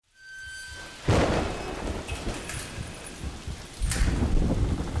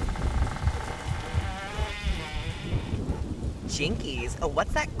Jinkies,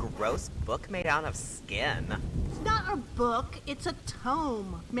 what's that gross book made out of skin? It's not a book, it's a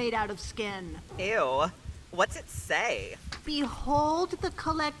tome made out of skin. Ew. What's it say? Behold the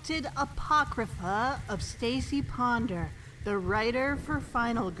collected Apocrypha of Stacy Ponder, the writer for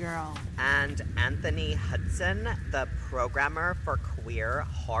Final Girl. And Anthony Hudson, the programmer for Queer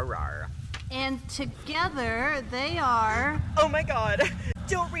Horror. And together they are... Oh my god!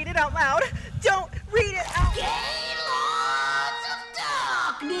 Don't read it out loud! Don't read it out loud! Gaylords of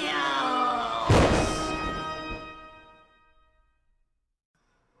Darkness!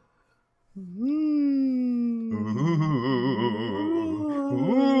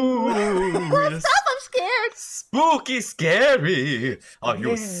 Stop, I'm scared! Spooky scary! Are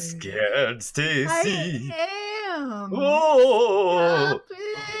you scared, Stacy? I am! Oh! Stop it.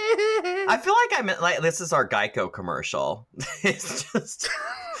 I feel like this is our Geico commercial. It's just...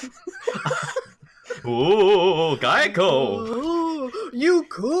 Ooh, Geico! Oh, you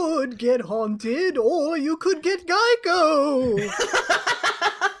could get haunted, or you could get Geico!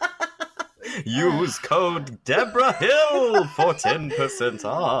 Use code Deborah Hill for 10%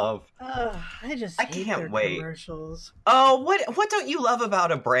 off. I hate can't their wait. commercials. Oh, what don't you love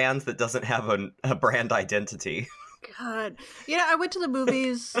about a brand that doesn't have a brand identity? God. You know, I went to the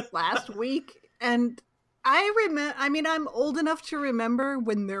movies last week, and I'm old enough to remember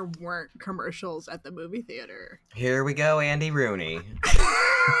when there weren't commercials at the movie theater. Here we go, Andy Rooney.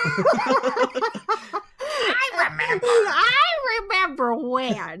 I remember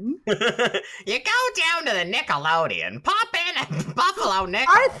when. You go down to the Nickelodeon, pop in at Buffalo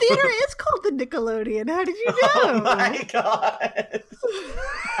Nickel. Our theater is called the Nickelodeon. How did you know? Oh my god.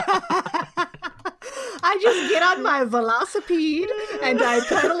 I just get on my velocipede and I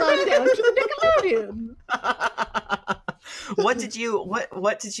pedal on down to the Nickelodeon. What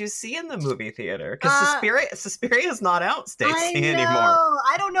did you see in the movie theater? Because Suspiria is not out, Stacey, anymore.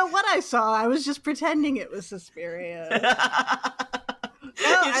 I don't know what I saw. I was just pretending it was Suspiria.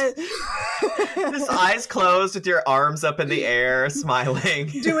 Just eyes closed with your arms up in the air, smiling.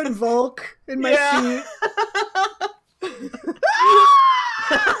 Doing Volk in my seat.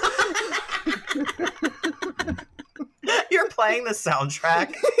 You're playing the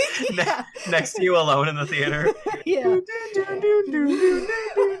soundtrack next to you alone in the theater. Yeah.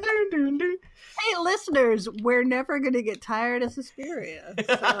 Hey, listeners, we're never going to get tired of Suspiria.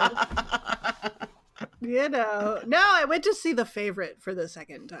 So, no, I went to see The Favorite for the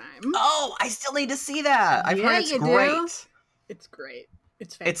second time. Oh, I still need to see that. I've heard it's great. Do. It's great.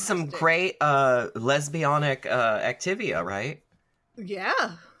 It's fantastic. It's some great lesbianic Activia, right?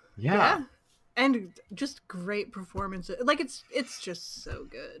 Yeah. And just great performances. Like, it's just so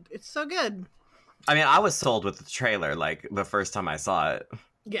good. It's so good. I mean, I was sold with the trailer, like, the first time I saw it.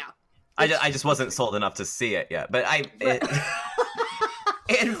 Yeah. I just wasn't sold enough to see it yet. But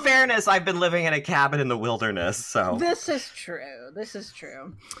in fairness, I've been living in a cabin in the wilderness, so... This is true.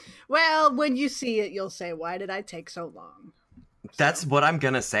 Well, when you see it, you'll say, why did I take so long? That's what I'm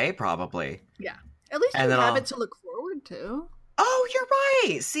gonna say, probably. Yeah. At least you have it to look forward to. Oh, you're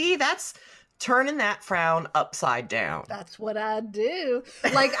right! See, that's... turning that frown upside down. That's what I do.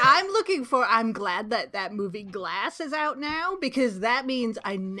 Like, I'm glad that movie Glass is out now, because that means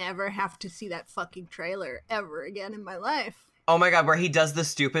I never have to see that fucking trailer ever again in my life. Oh my god, where he does the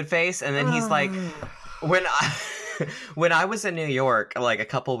stupid face, and then he's like, when I was in New York, like a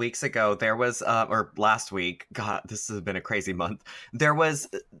couple weeks ago, there was, or last week, god, this has been a crazy month, there was,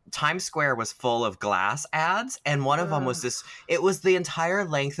 Times Square was full of Glass ads, and one of them was it was the entire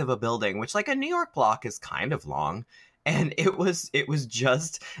length of a building, which, like, a New York block is kind of long, and it was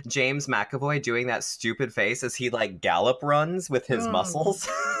just James McAvoy doing that stupid face as he, like, gallop runs with his muscles.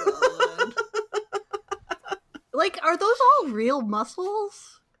 Like, are those all real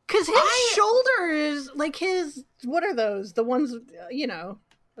muscles? Because his shoulder is, like, what are those? The ones, are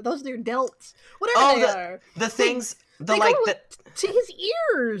those their delts? Whatever they are. The things, to his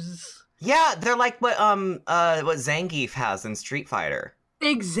ears. Yeah, they're like what Zangief has in Street Fighter.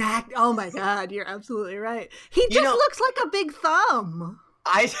 Exact. Oh my god, you're absolutely right. He just looks like a big thumb.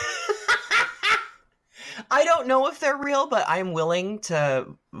 I don't know if they're real, but I'm willing to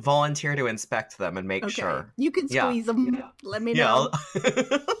volunteer to inspect them and make sure. You can squeeze them. Yeah. Let me know.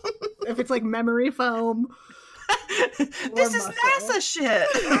 If it's like memory foam. This is NASA shit.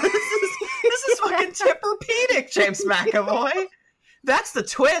 This is fucking Tempur-Pedic, James McAvoy. That's the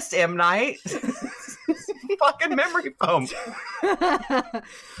twist, M. Night. Fucking memory foam.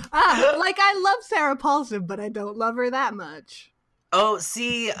 I love Sarah Paulson, but I don't love her that much. Oh,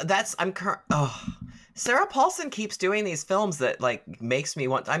 see, Sarah Paulson keeps doing these films that like makes me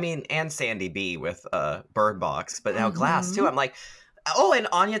want. I mean, and Sandy B with Bird Box, but now Glass too. I'm like, oh, and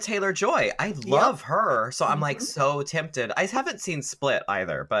Anya Taylor-Joy. I love her, so I'm like so tempted. I haven't seen Split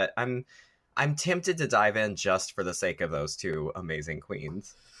either, but I'm tempted to dive in just for the sake of those two amazing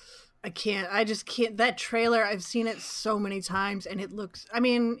queens. I just can't. That trailer, I've seen it so many times, and it looks. I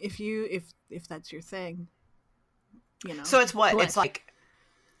mean, if that's your thing, you know. So it's what Split. it's like.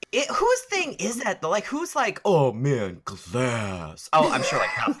 Whose thing is that? Like, who's like, oh man, Glass? Oh, I'm sure like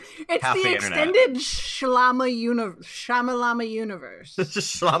half, it's half the extended Shyamalan universe.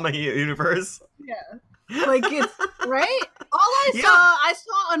 Just Shyamalan universe. Yeah, like it's right. All I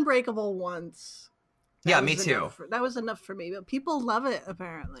saw Unbreakable once. Yeah, me too. That was enough for me, but people love it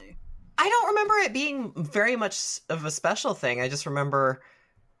apparently. I don't remember it being very much of a special thing. I just remember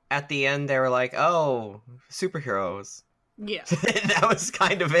at the end they were like, oh, superheroes. Yeah. That was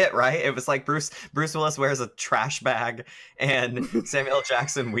kind of it, right? It was like Bruce Willis wears a trash bag and Samuel L.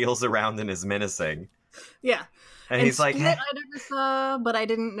 Jackson wheels around and is menacing. Yeah. And he's like, Split, I never saw, but I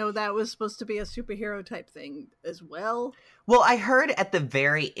didn't know that was supposed to be a superhero type thing as well. Well, I heard at the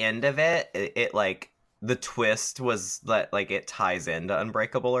very end of it like the twist was that like it ties into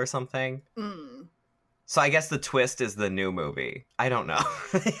Unbreakable or something. So I guess the twist is the new movie. I don't know.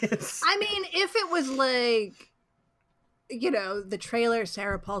 I mean, if it was like, you know, the trailer,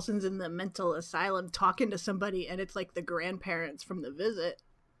 Sarah Paulson's in the mental asylum talking to somebody and it's like the grandparents from The Visit.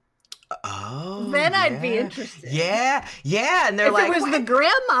 Oh, then I'd be interested. Yeah. And they're if like, it was the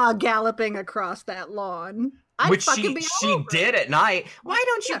grandma galloping across that lawn, which she did at night. Why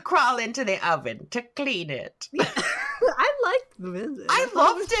don't you crawl into the oven to clean it? I liked The Visit. I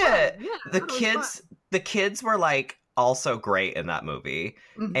loved it. Yeah, the kids were like also great in that movie.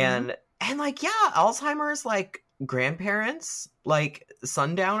 And like, yeah, Alzheimer's, like grandparents, like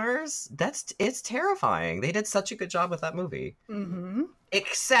sundowners, it's terrifying. They did such a good job with that movie.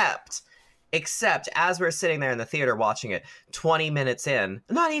 Except as we're sitting there in the theater watching it, 20 minutes in,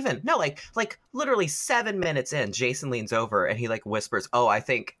 like literally 7 minutes in, Jason leans over and he like whispers, oh, I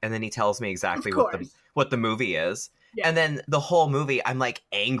think, and then he tells me exactly what the movie is. Yeah. And then the whole movie, I'm like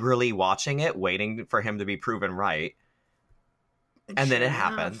angrily watching it, waiting for him to be proven right. And then it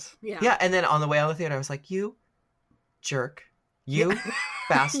happened. Yeah. And then on the way out of the theater, I was like, you jerk. You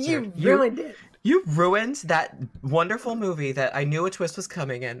bastard. You ruined it. You ruined that wonderful movie that I knew a twist was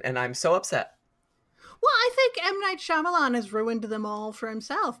coming in, and I'm so upset. Well, I think M. Night Shyamalan has ruined them all for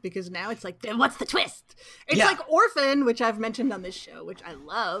himself, because now it's like, then what's the twist? It's like Orphan, which I've mentioned on this show, which I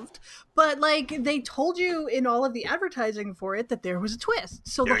loved, but like they told you in all of the advertising for it that there was a twist.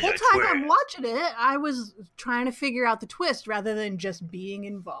 So the whole time I'm watching it, I was trying to figure out the twist rather than just being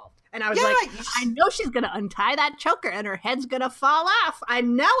involved. And I was like, I know she's going to untie that choker and her head's going to fall off. I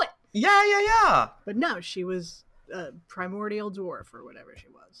know it. Yeah. But no, she was a primordial dwarf or whatever she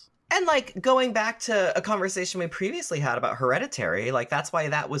was. And like going back to a conversation we previously had about Hereditary, like that's why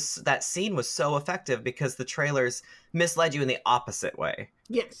that scene was so effective, because the trailers misled you in the opposite way.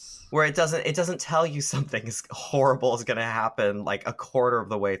 Yes. Where it doesn't tell you something as horrible is going to happen like a quarter of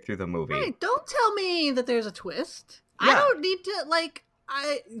the way through the movie. Right, don't tell me that there's a twist. Yeah. I don't need to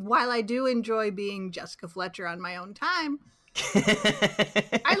while I do enjoy being Jessica Fletcher on my own time,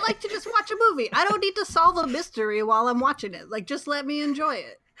 I like to just watch a movie. I don't need to solve a mystery while I'm watching it. Like, just let me enjoy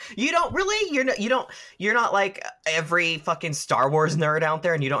it. You don't really? You're not like every fucking Star Wars nerd out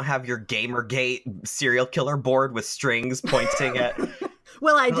there, and you don't have your Gamergate serial killer board with strings pointing at...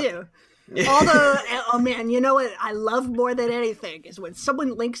 Well, I do. Although, oh man, you know what I love more than anything is when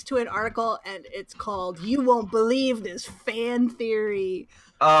someone links to an article and it's called "You Won't Believe This Fan Theory."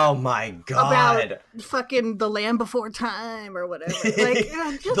 Oh my god! About fucking The Land Before Time or whatever. Like,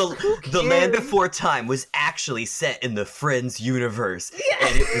 the Land Before Time was actually set in the Friends universe,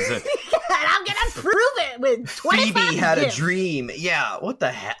 and it was and I'm gonna prove it with 25 Phoebe had gifts. A dream. Yeah, what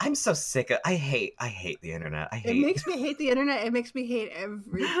the heck? I'm so sick of. I hate the internet. It makes me hate the internet. It makes me hate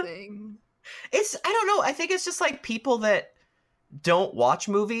everything. I don't know. I think it's just like people that don't watch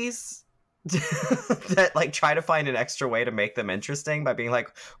movies that like try to find an extra way to make them interesting by being like,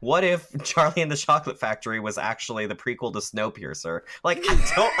 what if Charlie and the Chocolate Factory was actually the prequel to Snowpiercer? Like,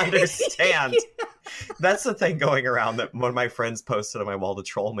 I don't understand. That's the thing going around that one of my friends posted on my wall to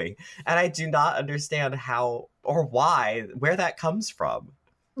troll me. And I do not understand how or where that comes from.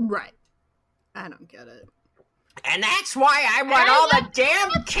 Right. I don't get it. And that's why I want all the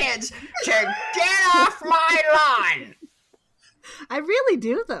damn kids to get off my lawn. I really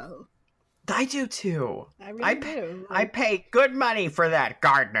do, though. I do too. I really do. I pay good money for that,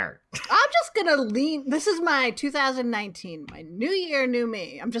 Gardner. I'm just gonna lean. This is my 2019, my new year, new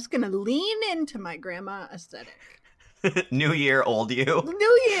me. I'm just gonna lean into my grandma aesthetic. New year, old you.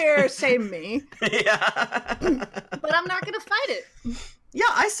 New year, same me. Yeah. But I'm not gonna fight it. Yeah,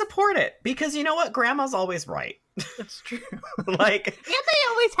 I support it because you know what? Grandma's always right. That's true. Like, and they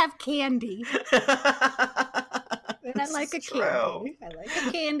always have candy. And I like a candy. I like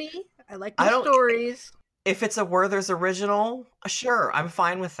a candy. I like the stories. If it's a Werther's original, sure, I'm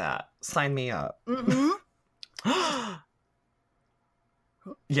fine with that. Sign me up. Mm-hmm.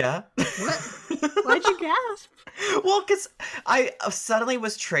 Yeah. What? Why'd you gasp? Well, because I suddenly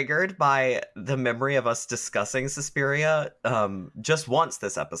was triggered by the memory of us discussing Suspiria just once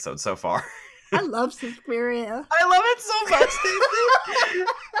this episode so far. I love Suspiria. I love it so much, Stacey.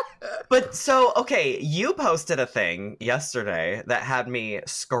 But so, okay, you posted a thing yesterday that had me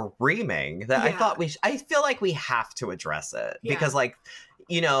screaming that I feel like we have to address it because, like,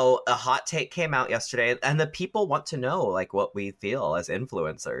 you know, a hot take came out yesterday and the people want to know, like, what we feel as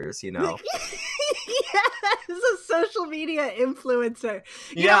influencers, you know? Yes, a social media influencer.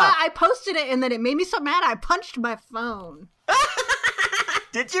 You know what? I posted it and then it made me so mad I punched my phone.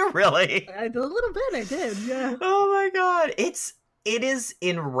 Did you really? A little bit, I did, yeah. Oh my god. It is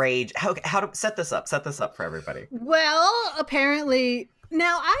enraged. How to set this up for everybody. Well, apparently,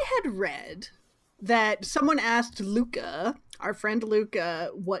 now I had read that someone asked Luca, our friend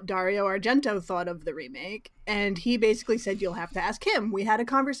Luca, what Dario Argento thought of the remake, and he basically said, you'll have to ask him. We had a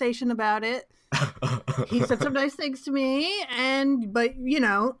conversation about it. He said some nice things to me, but, you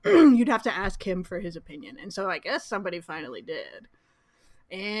know, you'd have to ask him for his opinion. And so I guess somebody finally did.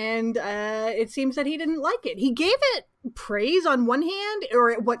 And it seems that he didn't like it. He gave it praise on one hand,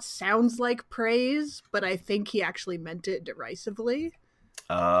 or what sounds like praise, but I think he actually meant it derisively.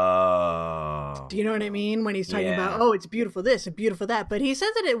 Oh. Do you know what I mean? When he's talking about, oh, it's beautiful this and beautiful that. But he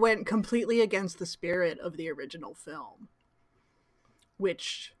says that it went completely against the spirit of the original film.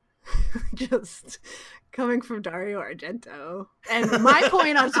 Which, just coming from Dario Argento. And my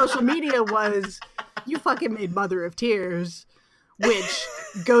point on social media was, you fucking made Mother of Tears, which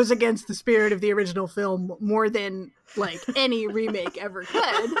goes against the spirit of the original film more than, like, any remake ever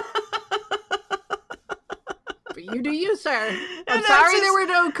could. But you do you, sir. I'm sorry there were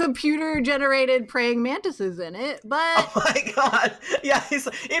no computer-generated praying mantises in it, but... Oh my god. Yeah, he's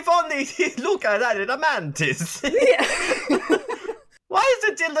like, if only Luca had a mantis. Yeah. Why is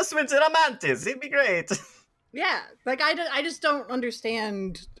it Tilda Swinton a mantis? It'd be great. Yeah, like, I just don't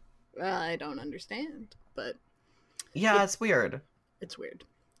understand. I don't understand, but... Yeah, it's weird. It's weird.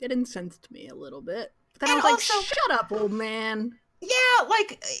 It incensed me a little bit. But then I was like, shut up, old man. Yeah,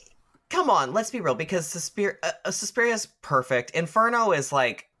 like, come on, let's be real, because Suspiria is perfect. Inferno is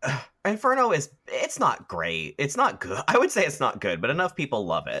it's not great. It's not good. I would say it's not good, but enough people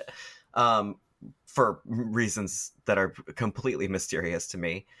love it. For reasons that are completely mysterious to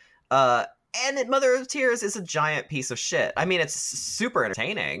me. And Mother of Tears is a giant piece of shit. I mean, it's super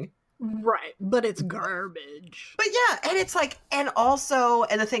entertaining. Right, but it's garbage. But yeah, and it's like, and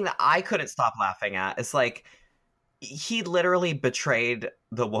the thing that I couldn't stop laughing at is like, he literally betrayed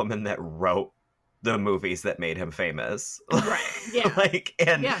the woman that wrote the movies that made him famous. Right,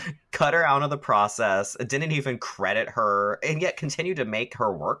 yeah. Cut her out of the process, didn't even credit her, and yet continued to make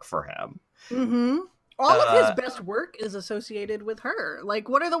her work for him. Mm-hmm. All of his best work is associated with her. Like,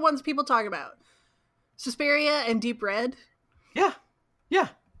 what are the ones people talk about? Suspiria and Deep Red?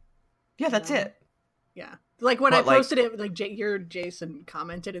 Yeah, that's it. Yeah. Like, when I posted it, like, your Jason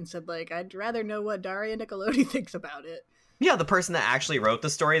commented and said, like, I'd rather know what Daria Nicolodi thinks about it. Yeah, the person that actually wrote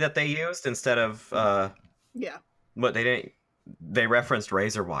the story that they used instead of, what they referenced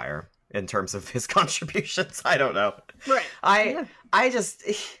Razor Wire in terms of his contributions. I don't know. Right. I just,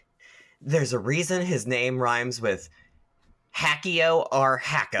 there's a reason his name rhymes with Hackio or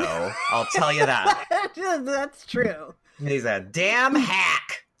Hacko. I'll tell you that. That's true. He's a damn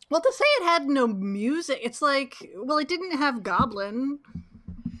hack. Well, to say it had no music, it's like, well, it didn't have Goblin,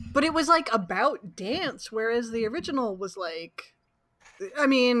 but it was like about dance, whereas the original was like, I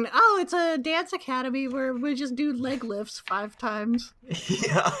mean, it's a dance academy where we just do leg lifts 5 times.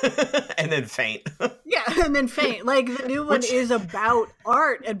 Yeah, and then faint. Yeah, and then faint. Like, the new one is about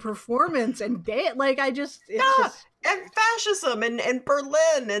art and performance and dance. Like, and fascism and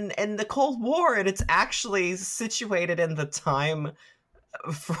Berlin and the Cold War, and it's actually situated in the time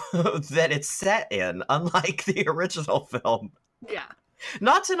that it's set in, unlike the original film. Yeah.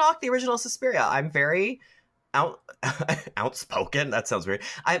 Not to knock the original Suspiria. I'm very outspoken. That sounds weird.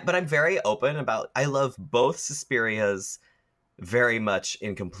 But I'm very open about. I love both Suspirias very much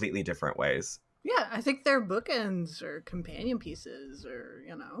in completely different ways. Yeah, I think they're bookends or companion pieces, or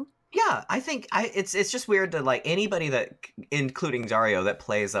Yeah, I think it's just weird to like anybody that, including Dario, that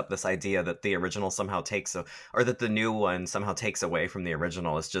plays up this idea that the original somehow or that the new one somehow takes away from the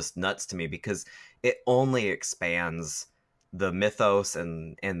original is just nuts to me, because it only expands the mythos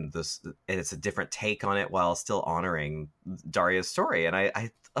and it's a different take on it while still honoring Dario's story.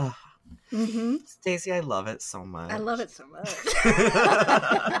 And Stacey, I love it so much. I love it so much.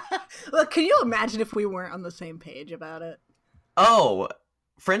 Well, can you imagine if we weren't on the same page about it? Oh,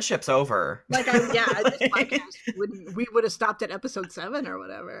 friendship's over. Like, this podcast we would have stopped at episode 7 or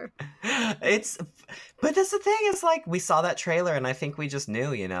whatever. But that's the thing, is like, we saw that trailer and I think we just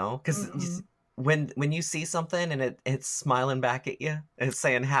knew, because when you see something and it's smiling back at you and it's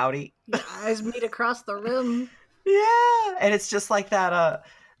saying howdy, your eyes meet across the room. Yeah, and it's just like that.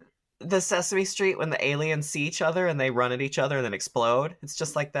 The Sesame Street, when the aliens see each other and they run at each other and then explode. It's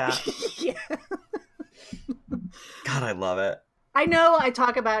just like that. Yeah. God, I love it. I know I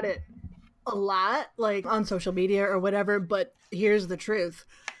talk about it a lot, like on social media or whatever, but here's the truth.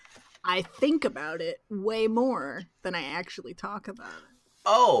 I think about it way more than I actually talk about it.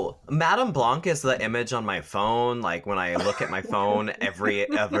 Oh, Madame Blanc is the image on my phone. Like when I look at my phone every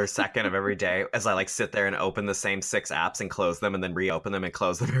second of every day, as I like sit there and open the same 6 apps and close them and then reopen them and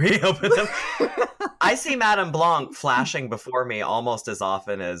close them and reopen them. I see Madame Blanc flashing before me almost as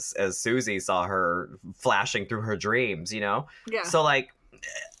often as Susie saw her flashing through her dreams, Yeah. So like,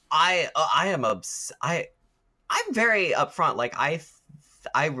 I'm very upfront. Like I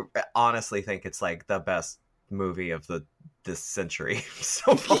honestly think it's like the best movie of this century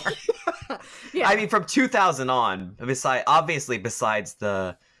so far. Yeah. I mean, from 2000 on, besides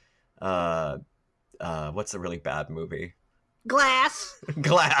the what's a really bad movie? Glass.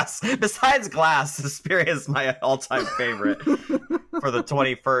 Besides Glass, Suspiria is my all-time favorite for the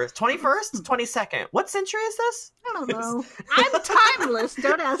 21st, 22nd. What century is this? I don't know. I'm timeless.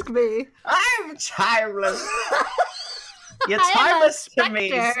 Don't ask me. I'm timeless. You're timeless to me,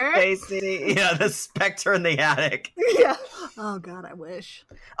 Stacey. Yeah, the specter in the attic. Yeah. Oh, God, I wish.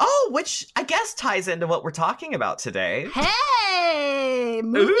 Oh, which I guess ties into what we're talking about today. Hey!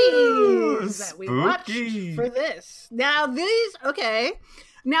 Movies that we watched for this. Now,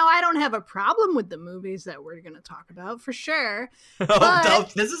 Now, I don't have a problem with the movies that we're going to talk about, for sure.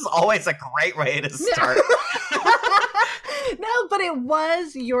 This is always a great way to start. No, but it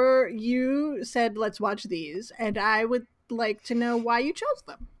was you said, let's watch these, and I would like to know why you chose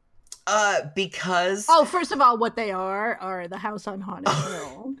them. Because... Oh, first of all, what they are The House on Haunted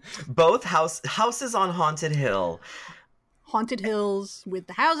Hill. Both houses on Haunted Hill. Haunted Hills with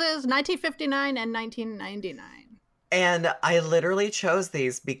the houses, 1959 and 1999. And I literally chose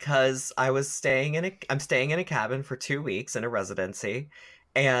these because I'm staying in a cabin for 2 weeks in a residency.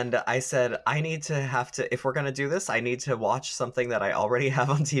 And I said, if we're going to do this, I need to watch something that I already have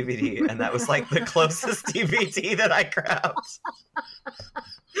on DVD. And that was like the closest DVD that I grabbed.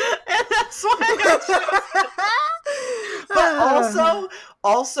 And that's why I chose it. But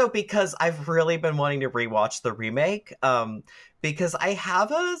also because I've really been wanting to rewatch the remake. Because I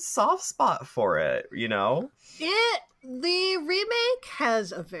have a soft spot for it, The remake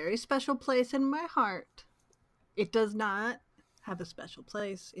has a very special place in my heart. It does not have a special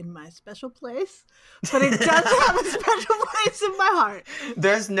place in my special place, but it does have a special place in my heart.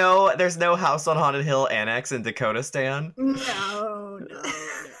 There's no House on Haunted Hill annex in Dakota Stan? No.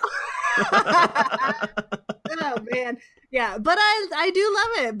 Oh, man. Yeah, but I do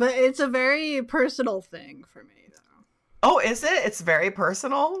love it, but it's a very personal thing for me. Oh, is it? It's very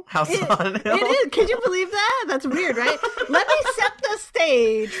personal? House on Hill? It is. Can you believe that? That's weird, right? Let me set the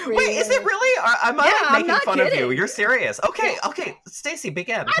stage for Wait, you. is it really? Am I making fun kidding. of you? You're serious. Okay. Stacey,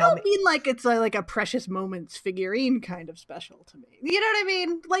 begin. I don't mean like it's like a Precious Moments figurine kind of special to me. You know what I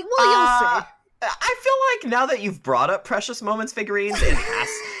mean? Like, well, you'll see. I feel like now that you've brought up Precious Moments figurines,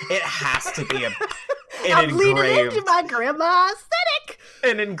 it has to be I'm leaning into my grandma aesthetic.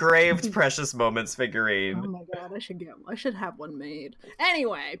 An engraved Precious Moments figurine. Oh my god, I should have one made.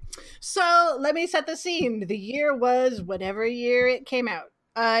 Anyway, so let me set the scene. The year was whatever year it came out.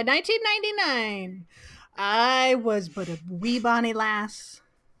 1999. I was but a wee bonny lass,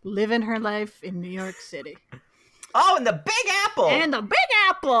 living her life in New York City. Oh, and the Big Apple! And the Big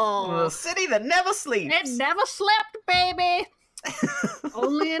Apple! The city that never sleeps. It never slept, baby.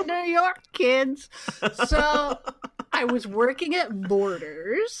 Only in New York, kids. So I was working at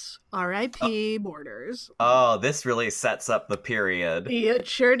Borders, R.I.P. Borders. Oh, this really sets up the period. It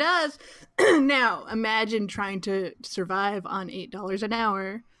sure does. Now, imagine trying to survive on $8 an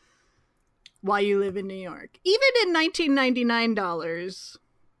hour. while you live in New York. Even in $1999,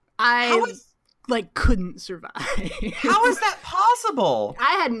 couldn't survive. How is that possible?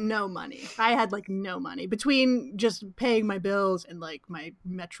 I had no money. I had no money between just paying my bills and my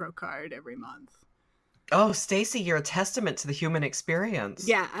Metro card every month. Oh, Stacey, you're a testament to the human experience.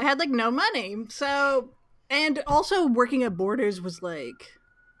 Yeah, I had no money. So, and also working at Borders was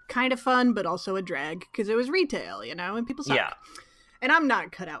kind of fun, but also a drag because it was retail, and people suck. Yeah. And I'm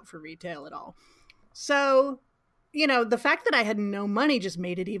not cut out for retail at all. So, the fact that I had no money just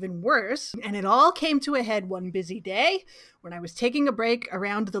made it even worse. And it all came to a head one busy day when I was taking a break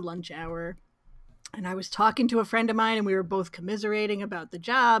around the lunch hour. And I was talking to a friend of mine and we were both commiserating about the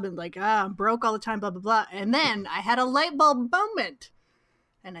job and I'm broke all the time, blah, blah, blah. And then I had a light bulb moment.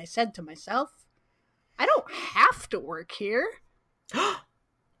 And I said to myself, I don't have to work here.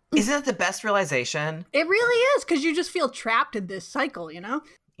 Isn't that the best realization? It really is, because you just feel trapped in this cycle,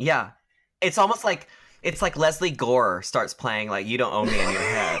 Yeah. It's almost it's like Leslie Gore starts playing You Don't Own Me in your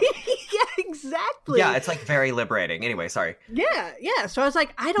head. Yeah, exactly. Yeah, it's very liberating. Anyway, sorry. Yeah. So I was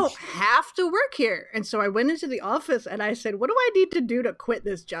I don't have to work here. And so I went into the office and I said, what do I need to do to quit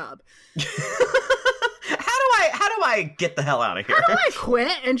this job? How do I get the hell out of here? How do I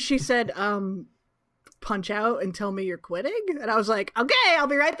quit? And she said, punch out and tell me you're quitting. And I was like, okay, I'll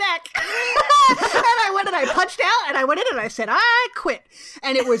be right back. And I went and I punched out and I went in and I said, I quit.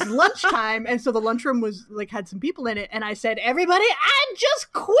 And it was lunchtime. And so the lunchroom was had some people in it. And I said, everybody, I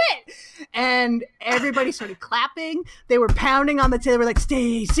just quit. And everybody started clapping. They were pounding on the table. They were like,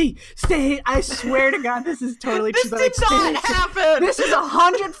 Stacey, stay. I swear to God, this is totally true. This did not happen. This is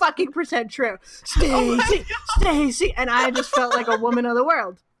 100% true. Stacey, Stacey. And I just felt like a woman of the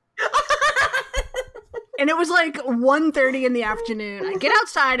world. And it was 1:30 in the afternoon. I get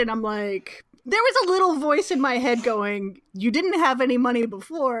outside and I'm there was a little voice in my head going, you didn't have any money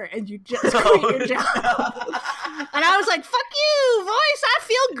before and you just quit your job. And I was like, fuck you, voice, I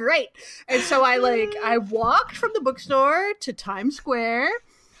feel great. And so I walked from the bookstore to Times Square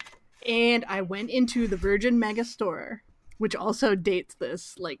and I went into the Virgin Megastore, which also dates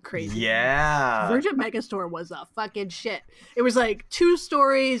this crazy. Yeah. Virgin Megastore was a fucking shit. It was 2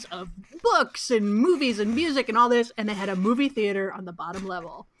 stories of books and movies and music and all this, and they had a movie theater on the bottom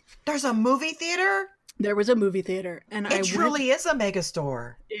level. There's a movie theater? There was a movie theater. And it truly is a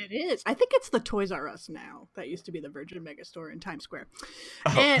megastore. It is. I think it's the Toys R Us now. That used to be the Virgin Megastore in Times Square.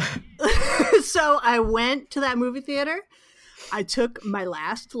 Oh. And so I went to that movie theater. I took my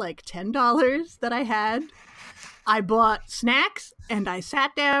last $10 that I had. I bought snacks and I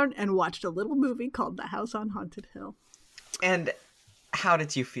sat down and watched a little movie called The House on Haunted Hill. And how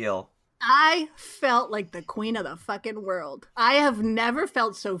did you feel? I felt like the queen of the fucking world. I have never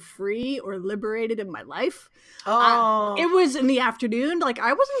felt so free or liberated in my life. Oh. It was in the afternoon.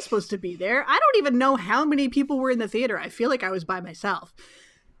 I wasn't supposed to be there. I don't even know how many people were in the theater. I feel like I was by myself.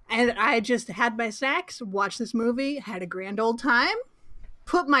 And I just had my snacks, watched this movie, had a grand old time,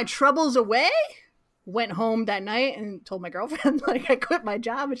 put my troubles away, went home that night and told my girlfriend, I quit my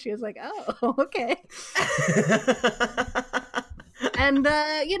job. And she was like, oh, okay. And,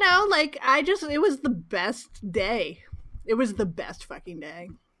 it was the best day. It was the best fucking day.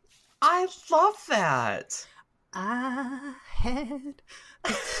 I love that. I had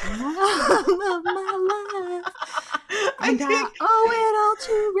the time of my life, and I owe it all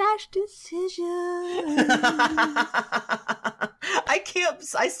to rash decisions.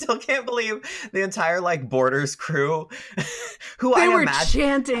 I still can't believe the entire Borders crew, who they were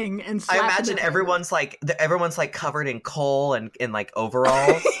chanting and I imagine everyone's covered in coal and in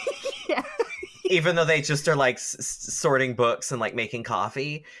overalls. Yeah. Even though they just are sorting books and making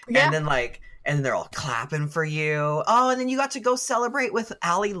coffee. Yeah. And then and they're all clapping for you. Oh, and then you got to go celebrate with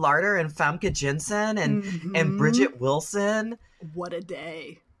Ali Larter and Famke Janssen and Bridget Wilson. What a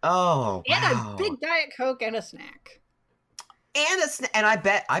day. Oh, and wow. A big Diet Coke and a snack. And I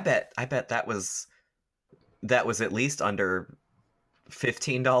bet that was at least under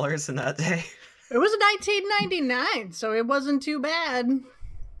 $15 in that day. It was $19.99, so it wasn't too bad.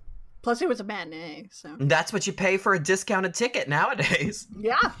 Plus, it was a matinee, so that's what you pay for a discounted ticket nowadays.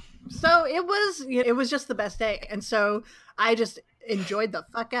 Yeah. So it was just the best day, and so I just enjoyed the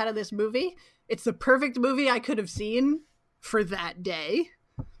fuck out of this movie. It's the perfect movie I could have seen for that day.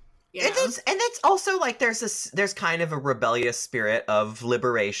 And it's also there's kind of a rebellious spirit of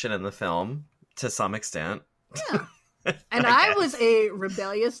liberation in the film to some extent. Yeah. And I was a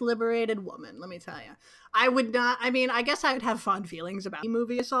rebellious, liberated woman, let me tell you. I guess I would have fond feelings about the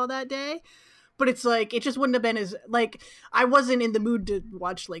movie I saw that day, But it's like, it just wouldn't have been as, like, I wasn't in the mood to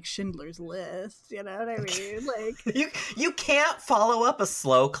watch, like, Schindler's List, you know what I mean? Like, you can't follow up a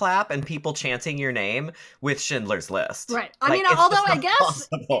slow clap and people chanting your name with Schindler's List. right. I Like, mean, it's although just I not guess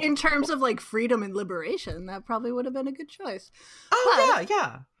possible. in terms of, like, freedom and liberation, that probably would have been a good choice. Oh,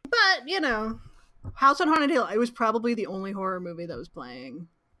 yeah. But, you know, House on Haunted Hill, it was probably the only horror movie that was playing.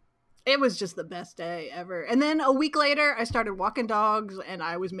 It was just the best day ever. And then a week later, I started walking dogs, and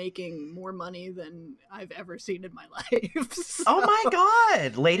I was making more money than I've ever seen in my life. So, Oh my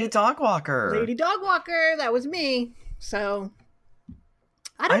God, Lady Dog Walker. Lady Dog Walker, that was me. So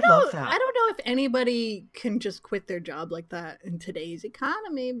I don't I know. love that. I don't know if anybody can just quit their job like that in today's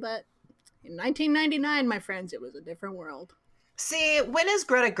economy, but in 1999, my friends, it was a different world. See, when is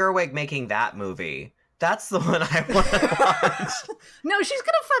Greta Gerwig making that movie? That's the one I want to watch. No, she's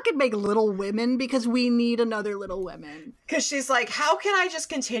gonna fucking make Little Women because we need another Little Women. Because she's like, how can I just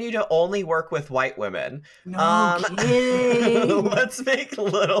continue to only work with white women? No kidding. Let's make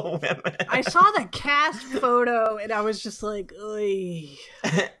Little Women. I saw the cast photo and I was just like, oy.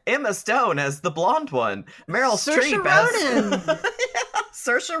 Emma Stone as the blonde one. Meryl Saoirse Streep Ronan. as... Yeah,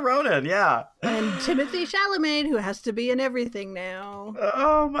 Saoirse Ronan, yeah. And Timothy Chalamet, who has to be in everything now.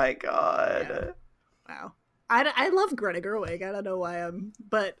 Oh my God. Yeah. Wow. I love Greta Gerwig. I don't know why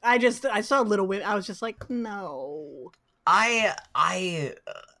but I saw Little Women. I was just like, no. I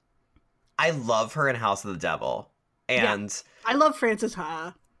love her in House of the Devil. And I love Frances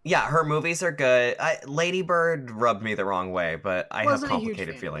Ha. yeah, her movies are good. Lady Bird rubbed me the wrong way, but I have Wasn't a huge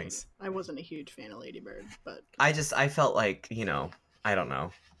complicated fan feelings. I wasn't a huge fan of Lady Bird, but I felt like, I don't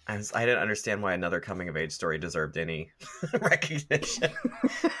know. I didn't understand why another coming of age story deserved any recognition.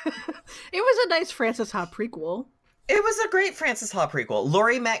 it was a nice Frances Ha prequel. It was a great Frances Ha prequel.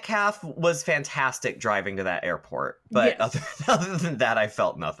 Laurie Metcalf was fantastic driving to that airport, but Yes. other than that, I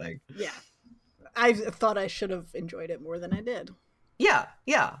felt nothing. Yeah. I thought I should have enjoyed it more than I did. Yeah.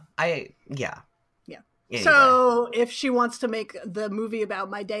 Yeah. Anyway. So if she wants to make the movie about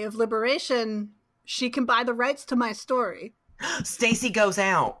my day of liberation, she can buy the rights to my story. Stacy Goes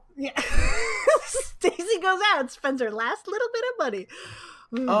Out. Yeah. Stacy goes out and spends her last little bit of money.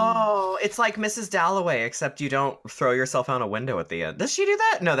 Oh, it's like Mrs. Dalloway, except you don't throw yourself out a window at the end. Does she do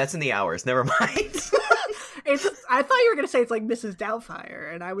that? No, that's in The Hours. Never mind. I thought you were going to say it's like Mrs.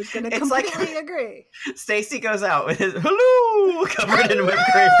 Doubtfire, and I was going to completely agree. Stacy goes out with his hello covered in whipped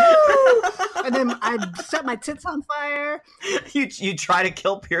cream. And then I'd set my tits on fire. You try to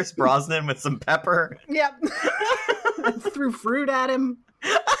kill Pierce Brosnan with some pepper. Yep. I threw fruit at him.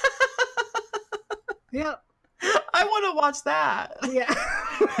 Yep. I want to watch that. Yeah.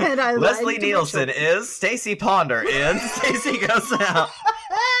 And I Leslie Nielsen is Stacey Ponder in Stacy Goes Out.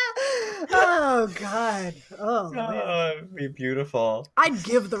 Oh God! Oh man. It'd be beautiful. I'd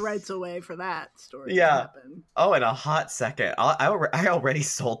give the rights away for that story. Yeah. To happen. Oh, in a hot second. I already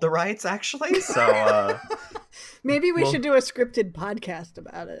sold the rights, actually. So maybe we should do a scripted podcast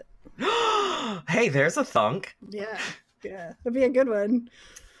about it. hey, there's a thunk. Yeah, that'd be a good one.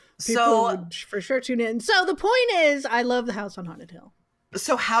 People So would for sure tune in. So the point is, I love the House on Haunted Hill.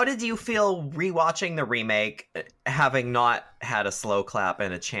 So how did you feel rewatching the remake, having not had a slow clap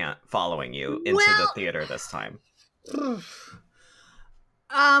and a chant following you into the theater this time?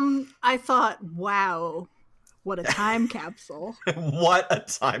 I thought, wow, what a time capsule. What a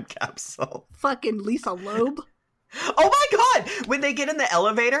time capsule. Fucking Lisa Loeb. Oh my God! When they get in the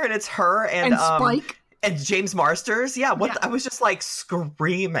elevator and it's her and Spike. And James Marsters. Yeah, Yeah. I was just like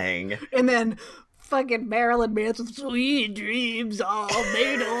screaming. And then fucking Marilyn Manson, sweet dreams all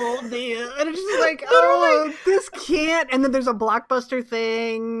made of the... And it's just like, oh, this can't. And then there's a Blockbuster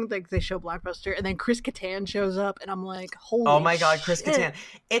thing. Like, they show Blockbuster. And then Chris Kattan shows up. And I'm like, holy Oh my God, Chris shit. Kattan.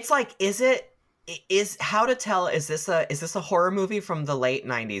 It's like, is how to tell, is this a horror movie from the late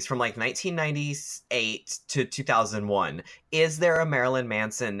 90s, from like 1998 to 2001? Is there a Marilyn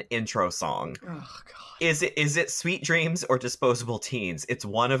Manson intro song? Oh, God. Is it Sweet Dreams or Disposable Teens? It's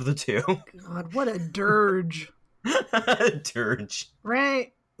one of the two. God, what a dirge. Dirge.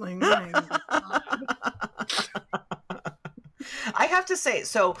 Right? Like, my God. I have to say,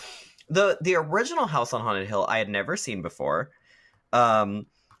 so the original House on Haunted Hill I had never seen before.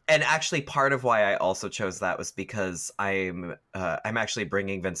 And actually, part of why I also chose that was because I'm actually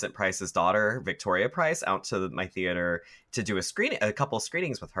bringing Vincent Price's daughter, Victoria Price, out to my theater to do a couple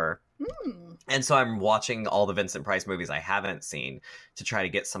screenings with her. And so I'm watching all the Vincent Price movies I haven't seen to try to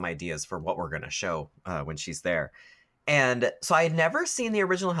get some ideas for what we're going to show when she's there. And so I had never seen the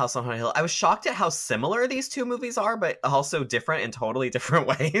original House on Haunted Hill. I was shocked at how similar these two movies are, but also different in totally different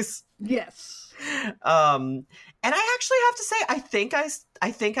ways. Yes. And I actually have to say,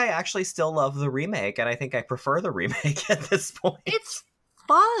 I think I actually still love the remake, and I think I prefer the remake at this point. It's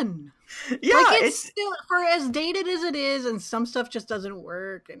fun. Yeah, like it's still, for as dated as it is, and some stuff just doesn't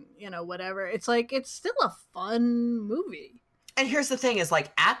work, and whatever. It's like it's still a fun movie. And here's the thing: is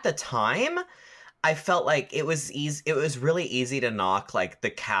like at the time, I felt like it was easy. It was really easy to knock like the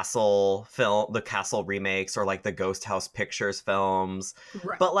Castle remakes, or like the Ghost House Pictures films.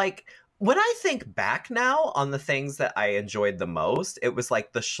 Right. But like when I think back now on the things that I enjoyed the most, it was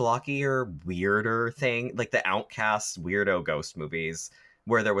like the schlockier, weirder thing, like the Outcast weirdo ghost movies,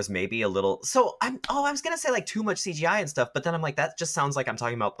 where there was maybe a little. So I was gonna say like too much CGI and stuff, but then I'm like, that just sounds like I'm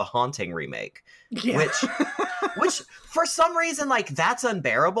talking about the Haunting remake, Yeah. which for some reason, like, that's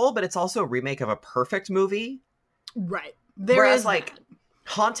unbearable, but it's also a remake of a perfect movie. Right. Whereas like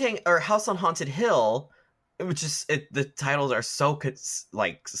Haunting or House on Haunted Hill, which is the titles are so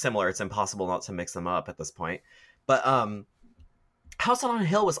like similar, it's impossible not to mix them up at this point. But House on Haunted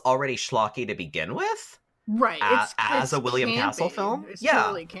Hill was already schlocky to begin with. Right. As a William campy. Castle film. It's yeah.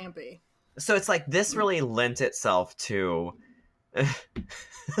 totally campy. So it's like this really lent itself to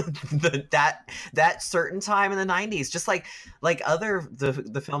that certain time in the 90s, just like other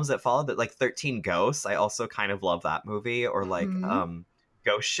the films that followed, that like 13 Ghosts, I also kind of love that movie, or like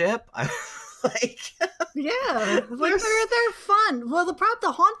Ghost Ship. I like yeah, like they're fun. Well,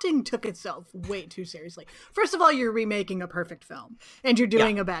 the Haunting took itself way too seriously. First of all, you're remaking a perfect film, and you're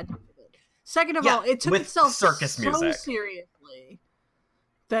doing a bad job of it. Second of all, it took with itself circus so music seriously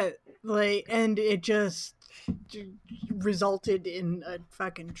that like, and it just resulted in a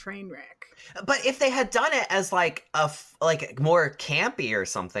fucking train wreck. But if they had done it as like like more campy or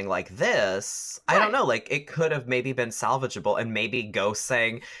something like this, right. I don't know, like it could have maybe been salvageable, and maybe Ghost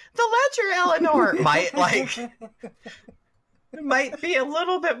saying "The Ledger, Eleanor" might be a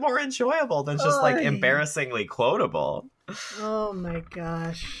little bit more enjoyable than just like embarrassingly quotable. Oh my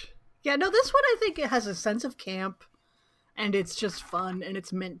gosh. Yeah, no, this one I think it has a sense of camp, and it's just fun, and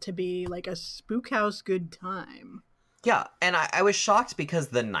it's meant to be like a spook house good time. Yeah, and I was shocked because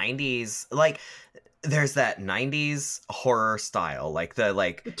the 90s, like, there's that 90s horror style, like the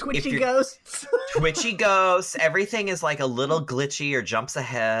twitchy ghosts. Twitchy ghosts, everything is like a little glitchy or jumps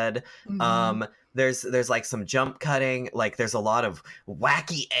ahead. Mm-hmm. There's like some jump cutting, like there's a lot of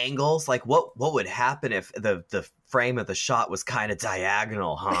wacky angles, like what would happen if the frame of the shot was kind of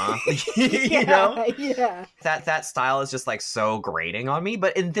diagonal, huh? You know? Yeah. That style is just like so grating on me.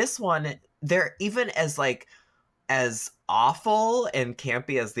 But in this one, they're even as awful and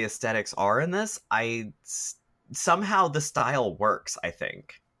campy as the aesthetics are in this, somehow the style works, I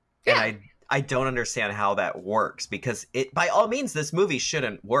think. Yeah. And I don't understand how that works, because it, by all means, this movie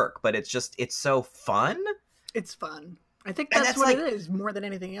shouldn't work, but it's so fun. It's fun. I think that's what it is more than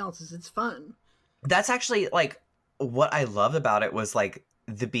anything else, is it's fun. That's actually like what I loved about it, was like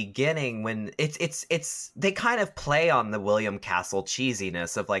the beginning, when it's they kind of play on the William Castle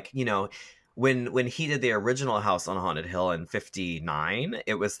cheesiness of like, you know, when he did the original House on Haunted Hill in 1959,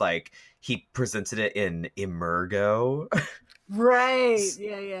 it was like he presented it in Emergo. Right.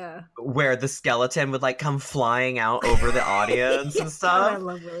 Yeah. Where the skeleton would like come flying out over the audience and stuff. I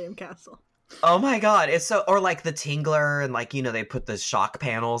love William Castle. Oh my god, it's so, or like the Tingler, and like, you know, they put the shock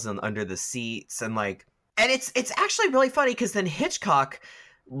panels under the seats, and like, and it's actually really funny, because then Hitchcock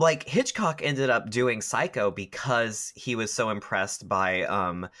ended up doing Psycho because he was so impressed by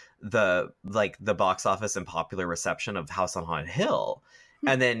the box office and popular reception of House on Haunted Hill.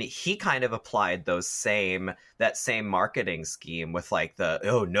 And then he kind of applied that same marketing scheme with like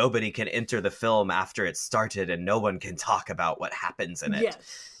nobody can enter the film after it's started, and no one can talk about what happens in it.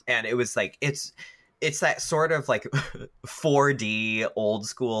 Yes. And it was like, it's that sort of like 4D old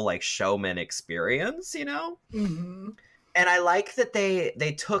school like showman experience, you know? Mm-hmm. And I like that they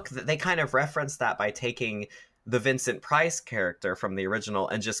kind of referenced that by taking the Vincent Price character from the original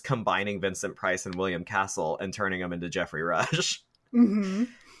and just combining Vincent Price and William Castle and turning him into Jeffrey Rush. Mm-hmm.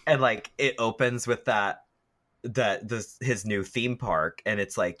 And like it opens with his new theme park, and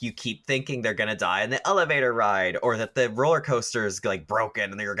it's like you keep thinking they're gonna die in the elevator ride, or that the roller coaster is like broken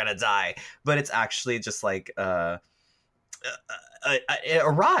and they're gonna die, but it's actually just like a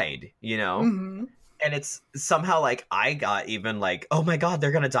ride, you know. Mm-hmm. And it's somehow like I got even like, oh my god,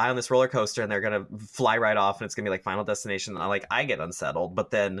 they're gonna die on this roller coaster and they're gonna fly right off and it's gonna be like Final Destination, and I get unsettled.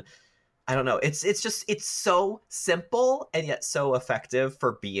 But then I don't know. It's so simple and yet so effective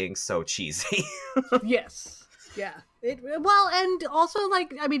for being so cheesy. Yes. Yeah. Well, and also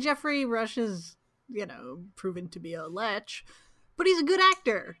like, I mean, Jeffrey Rush is, you know, proven to be a lech, but he's a good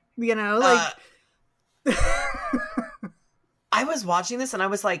actor, you know, like I was watching this and I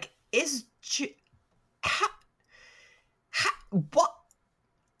was like, What?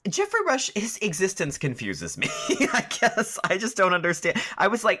 Jeffrey Rush, his existence confuses me. I guess I just don't understand. I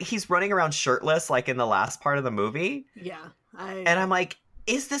was like, he's running around shirtless, like in the last part of the movie. Yeah, and I'm like,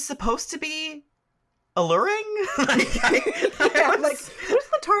 is this supposed to be alluring? Who's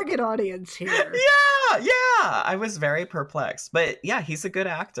the target audience here? Yeah. I was very perplexed, but yeah, he's a good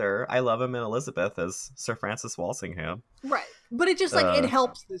actor. I love him in Elizabeth as Sir Francis Walsingham. Right, but it just it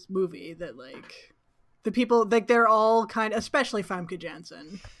helps this movie that like. The people, like, they're all kind of, especially Famke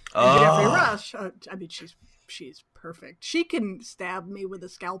Janssen. And Jeffrey Rush. I mean, she's perfect. She can stab me with a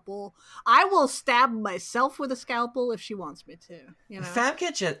scalpel. I will stab myself with a scalpel if she wants me to. You know,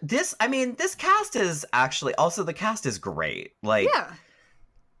 Famke Janssen. This cast is actually also the cast is great. Like, yeah.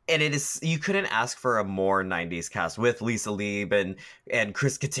 And it is, you couldn't ask for a more 90s cast with Lisa Leib and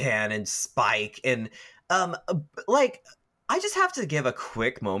Chris Kattan and Spike and like. I just have to give a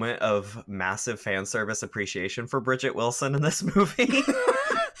quick moment of massive fan service appreciation for Bridget Wilson in this movie.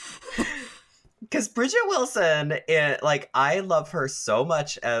 Because Bridget Wilson, I love her so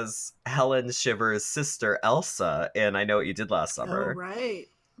much as Helen Shivers' sister Elsa in I Know What You Did Last Summer. Oh, right.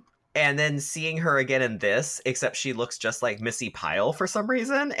 And then seeing her again in this, except she looks just like Missy Pyle for some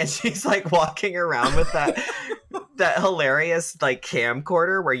reason. And she's like walking around with that hilarious like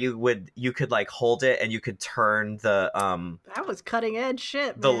camcorder where you could like hold it and you could turn the that was cutting edge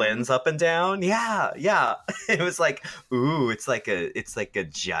shit, the man. lens up and down. Yeah. It was like, ooh, it's like a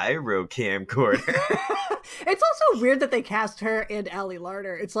gyro camcorder. It's also weird that they cast her and Ally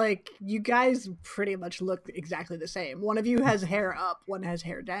Larder. It's like you guys pretty much look exactly the same. One of you has hair up, one has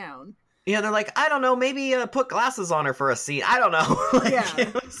hair down. Yeah, they're like, I don't know, maybe put glasses on her for a scene. I don't know.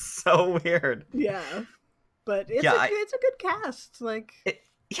 It was so weird. Yeah. But it's a good cast.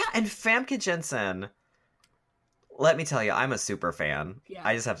 And Famke Janssen, let me tell you, I'm a super fan. Yeah.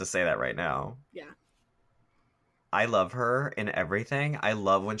 I just have to say that right now. Yeah. I love her in everything. I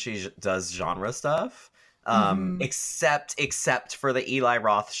love when she does genre stuff. Except for the Eli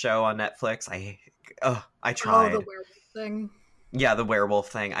Roth show on Netflix. I tried. Oh, the werewolf thing. Yeah, the werewolf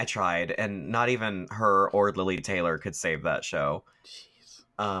thing. I tried, and not even her or Lily Taylor could save that show.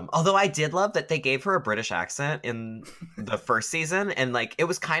 Although I did love that they gave her a British accent in the first season, and like it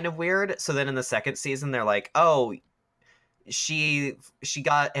was kind of weird. So then in the second season, they're like, "Oh, she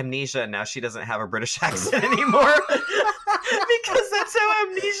got amnesia, and now she doesn't have a British accent anymore," because that's how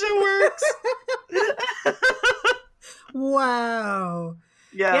amnesia works. Wow.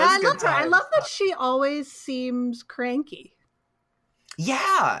 Yeah, I love her. I love that she always seems cranky.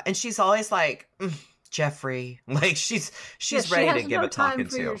 Yeah, and she's always like. Jeffrey, like she's ready to give a talking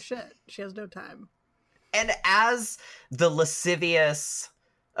to. Your shit. She has no time. And as the lascivious,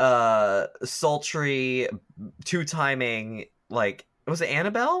 sultry, two-timing, like was it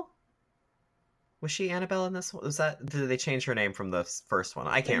Annabelle? Was she Annabelle in this one? Did they change her name from the first one?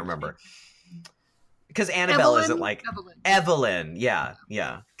 I can't remember. Because Annabelle isn't like Evelyn. Yeah.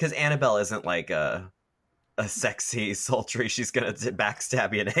 Because Annabelle isn't like a sexy, sultry, she's gonna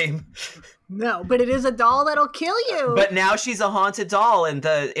backstab your name. No, but it is a doll that'll kill you. But now she's a haunted doll in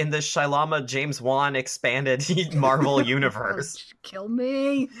the Shylama James Wan expanded Marvel universe. Kill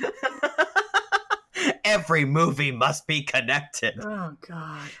me. Every movie must be connected. Oh,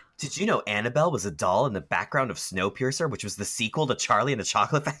 God. Did you know Annabelle was a doll in the background of Snowpiercer, which was the sequel to Charlie and the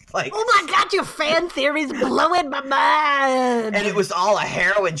Chocolate Factory? Oh my God, your fan theory's blowing my mind. And it was all a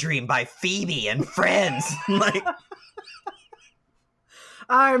heroin dream by Phoebe and friends.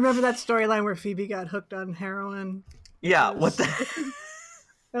 I remember that storyline where Phoebe got hooked on heroin. Yeah, what the?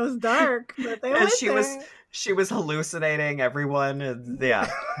 That was dark, but they and went she was hallucinating everyone. And yeah,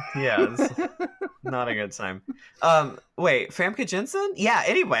 it's not a good time. Wait, Famke Janssen? Yeah.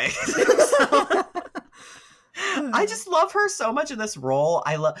 Anyway, I just love her so much in this role.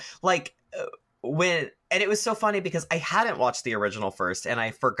 I love and it was so funny because I hadn't watched the original first, and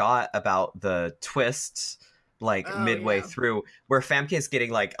I forgot about the twist. Midway through, where Famke is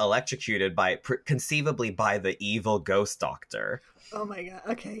getting electrocuted conceivably by the evil ghost doctor. Oh my God.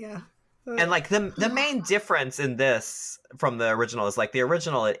 Okay, yeah. And the main difference in this from the original is the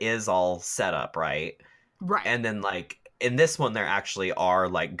original, it is all set up, right? Right. And then in this one there actually are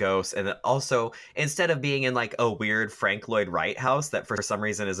ghosts, and also instead of being in a weird Frank Lloyd Wright house that for some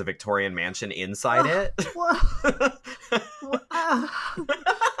reason is a Victorian mansion inside it.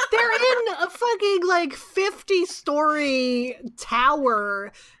 They're in a fucking 50-story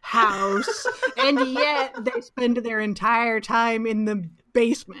tower house, and yet they spend their entire time in the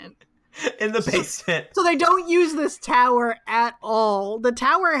basement. In the basement. So they don't use this tower at all. The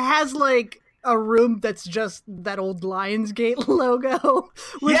tower has a room that's just that old Lionsgate logo.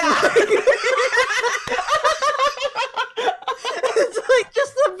 Yeah.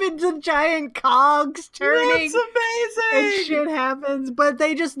 giant cogs turning. That's amazing. And shit happens, but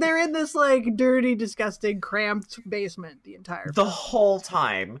they're in this like dirty, disgusting, cramped basement the entire the whole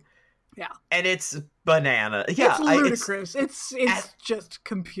time. Yeah. And it's banana. Yeah. It's ludicrous. It's just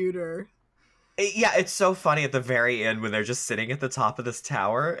computer. Yeah, it's so funny at the very end when they're just sitting at the top of this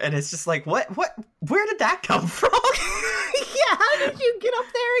tower, and it's just like, what, where did that come from? Yeah, how did you get up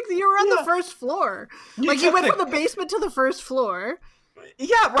there? You were on the first floor. You went from the basement to the first floor.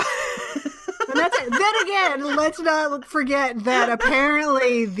 Yeah, right. And that's it. Then again, let's not forget that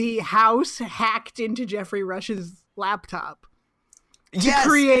apparently the house hacked into Jeffrey Rush's laptop to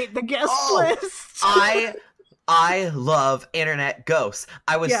create the guest list. I love internet ghosts.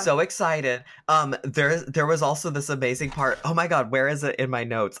 I was so excited. There was also this amazing part. Oh my god, where is it in my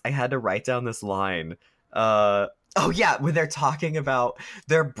notes? I had to write down this line. Oh yeah, when they're talking about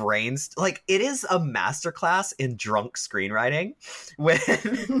their brains, like it is a masterclass in drunk screenwriting.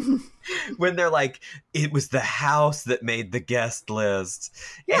 When they're like, it was the house that made the guest list,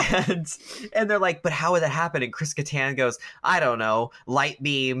 and they're like, but how would that happen? And Chris Kattan goes, I don't know, light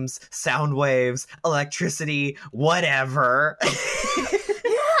beams, sound waves, electricity, whatever. Yeah,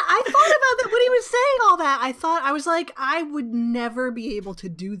 I thought about that when he was saying all that. I was like, I would never be able to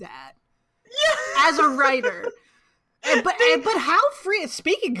do that as a writer. But how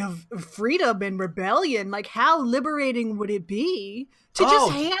speaking of freedom and rebellion, like how liberating would it be to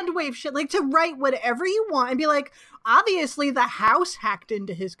just hand wave shit, like to write whatever you want and be like, obviously the house hacked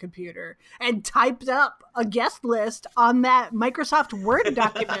into his computer and typed up a guest list on that Microsoft Word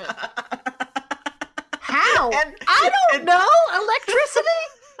document. How? I don't know. Electricity?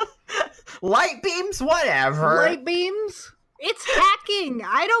 Light beams? Whatever. Light beams? It's hacking.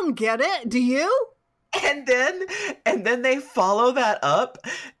 I don't get it. Do you? And then they follow that up,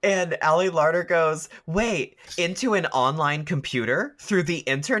 and Ali Larter goes, wait, into an online computer through the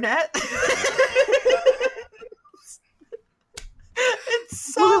internet? It's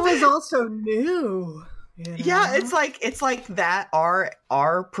so... Well, it was also new. You know? Yeah, it's like that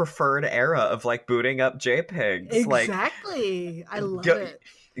our preferred era of like booting up JPEGs. Exactly. I love it.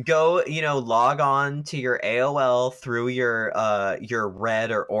 Go, log on to your AOL through your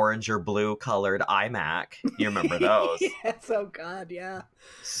red or orange or blue colored iMac. You remember those? Yes, oh god, yeah.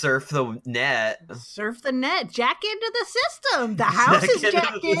 Surf the net. Jack into the system. The house is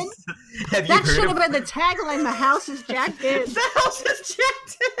jacked in. That should have been the tagline. The house is jacked in. The house is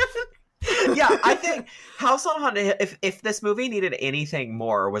jacked in. Yeah, I think House on Haunted Hill, if this movie needed anything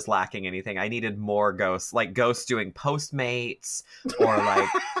more, or was lacking anything, I needed more ghosts, like ghosts doing Postmates, or like,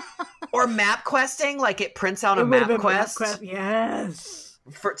 or map questing, like it prints out a map quest. Yes.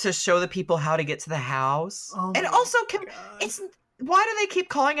 To show the people how to get to the house. Oh and also, why do they keep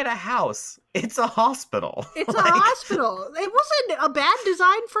calling it a house? It's a hospital. It's a hospital. It wasn't a bad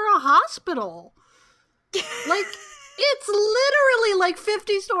design for a hospital. Like... It's literally like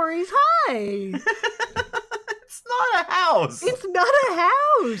 50 stories high. It's not a house. It's not a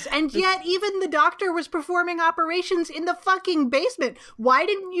house. And yet even the doctor was performing operations in the fucking basement. Why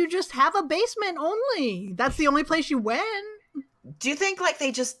didn't you just have a basement only? That's the only place you went. Do you think like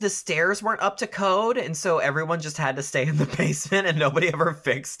the stairs weren't up to code and so everyone just had to stay in the basement and nobody ever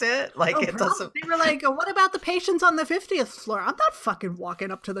fixed it? Like it doesn't. They were like, what about the patients on the 50th floor? I'm not fucking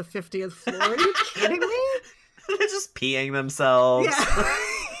walking up to the 50th floor. Are you kidding me? They're just peeing themselves. Yeah.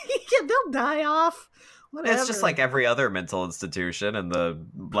 Yeah, they'll die off. Whatever. It's just like every other mental institution in the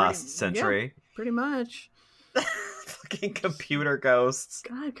last century. Yeah, pretty much. Fucking computer ghosts.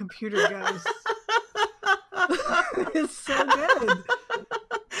 God, computer ghosts. It's so good.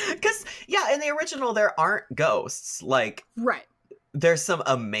 Because, in the original, there aren't ghosts. Like, right. There's some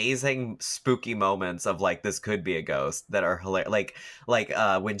amazing spooky moments of like, this could be a ghost that are hilarious. Like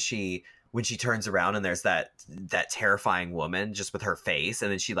when she turns around and there's that terrifying woman just with her face,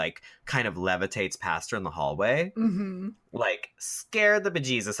 and then she like kind of levitates past her in the hallway, like scared the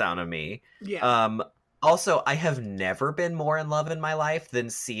bejesus out of me. Yeah. Also, I have never been more in love in my life than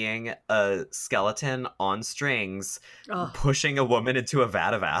seeing a skeleton on strings pushing a woman into a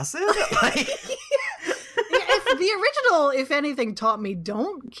vat of acid. Like, if the original, if anything, taught me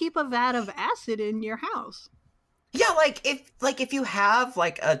don't keep a vat of acid in your house. Yeah, if you have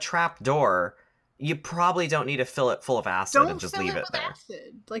like a trap door, you probably don't need to fill it full of acid and just leave it there.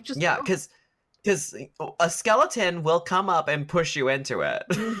 Acid. Like just because a skeleton will come up and push you into it.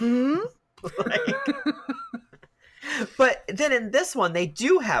 Mm-hmm. But then in this one, they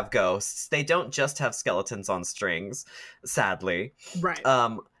do have ghosts. They don't just have skeletons on strings, sadly. Right.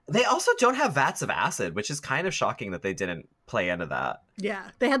 They also don't have vats of acid, which is kind of shocking that they didn't play into that.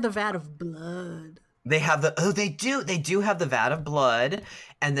 Yeah, they had the vat of blood. They have they do have the vat of blood,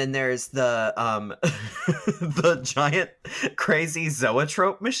 and then there's the the giant crazy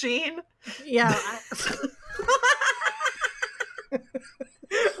zoetrope machine. Yeah.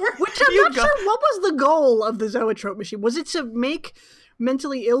 Which I'm not sure what was the goal of the zoetrope machine. Was it to make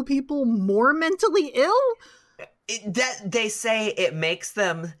mentally ill people more mentally ill? They say it makes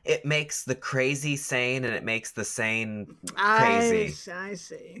the crazy sane, and it makes the sane crazy. I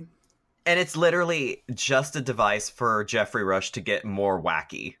see. And it's literally just a device for Jeffrey Rush to get more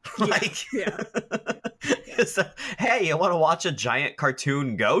wacky. So, hey, you want to watch a giant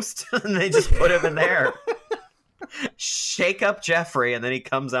cartoon ghost? And they just put him in there. Shake up Jeffrey, and then he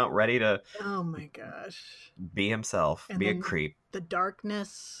comes out ready to oh my gosh, be himself, and be a creep. The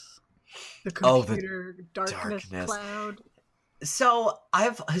darkness, the computer darkness cloud. So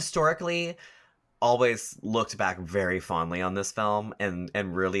I've historically always looked back very fondly on this film and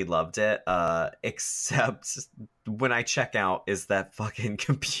really loved it, except when I check out is that fucking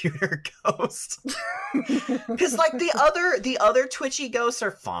computer ghost. Because like the other twitchy ghosts are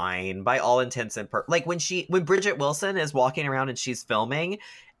fine by all intents and like when Bridget Wilson is walking around and she's filming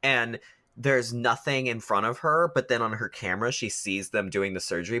and there's nothing in front of her, but then on her camera she sees them doing the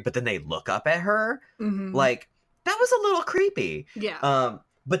surgery, but then they look up at her. Like that was a little creepy. Yeah.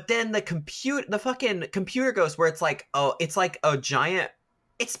 But then the fucking computer ghost, where it's like a giant.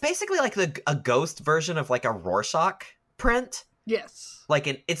 It's basically like a ghost version of like a Rorschach print. Yes.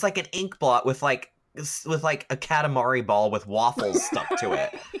 It's like an ink blot with like a Katamari ball with waffles stuck to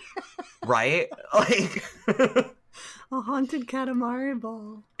it. Right? Like a haunted Katamari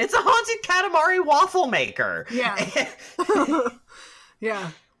ball. It's a haunted Katamari waffle maker. Yeah. Yeah.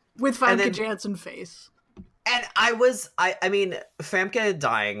 With Famke Janssen face. And I mean, Famke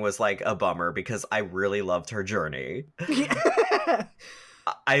dying was like a bummer because I really loved her journey. Yeah.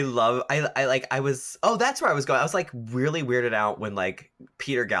 That's where I was going. I was like really weirded out when like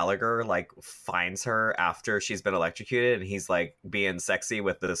Peter Gallagher like finds her after she's been electrocuted and he's like being sexy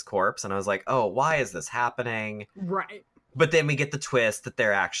with this corpse. And I was like, oh, why is this happening? Right. But then we get the twist that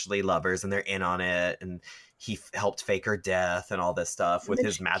they're actually lovers and they're in on it. And he helped fake her death and all this stuff with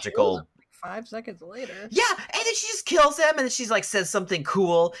his magical... 5 seconds later. Yeah, and then she just kills him, and then she's like says something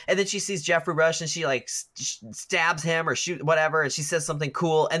cool, and then she sees Jeffrey Rush, and she like stabs him or shoot whatever, and she says something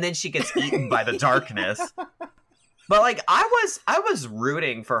cool, and then she gets eaten by the darkness. But like I was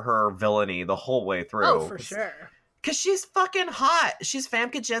rooting for her villainy the whole way through. Oh, for sure. Because she's fucking hot. She's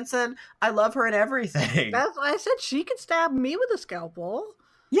Famke Janssen. I love her and everything. That's why I said she could stab me with a scalpel.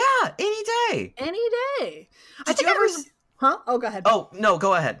 Yeah, any day. Any day. Did you ever? Huh? Oh, go ahead. Oh no,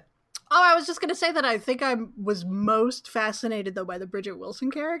 go ahead. Oh, I was just going to say that I think I was most fascinated, though, by the Bridget Wilson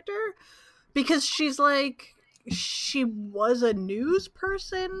character. Because she's like, she was a news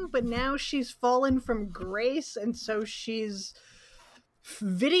person, but now she's fallen from grace, and so she's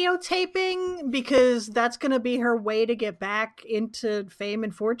videotaping, because that's going to be her way to get back into fame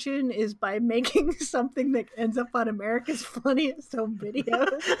and fortune, is by making something that ends up on America's Funniest Home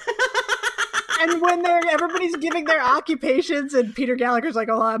Videos. And when everybody's giving their occupations, and Peter Gallagher's like,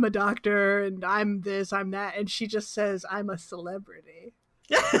 oh, I'm a doctor, and I'm this, I'm that, and she just says, I'm a celebrity.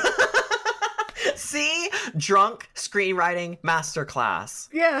 See? Drunk screenwriting masterclass.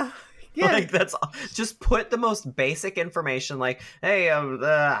 Yeah. Yeah. Like, that's just put the most basic information, like, hey,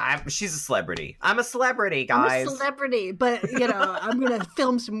 she's a celebrity. I'm a celebrity, guys. I'm a celebrity, but, I'm going to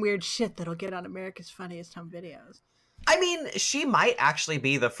film some weird shit that'll get on America's Funniest Home Videos. I mean, she might actually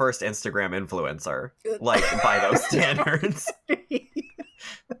be the first Instagram influencer, like, by those standards.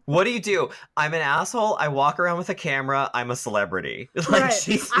 What do? I'm an asshole. I walk around with a camera. I'm a celebrity. Like, right.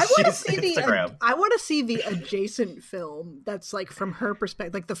 I want to see Instagram. I want to see the adjacent film that's like from her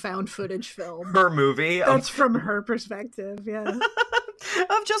perspective, like the found footage film. Her movie. That's from her perspective. Yeah.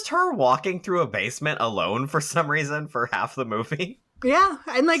 Of just her walking through a basement alone for some reason for half the movie. Yeah,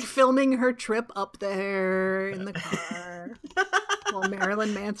 and like filming her trip up there in the car while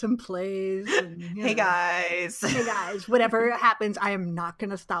Marilyn Manson plays. And, hey guys, whatever happens, I am not going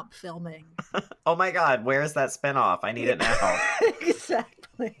to stop filming. Oh my god, where's that spinoff? I need it now.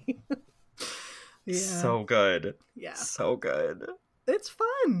 Exactly. Yeah. So good. Yeah. So good. It's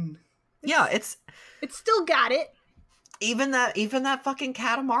fun. It's still got it. Even that fucking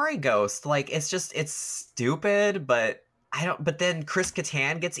Katamari ghost, like, it's stupid, but then Chris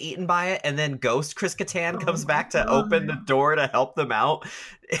Kattan gets eaten by it, and then Ghost Chris Kattan comes back to open the door to help them out.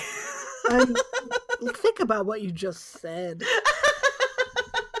 Think about what you just said.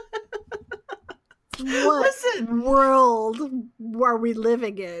 What world are we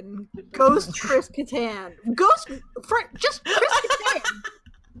living in? Ghost Chris Kattan. Just Chris Kattan.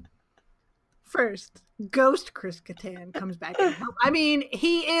 first, Ghost Chris Kattan comes back and help. I mean,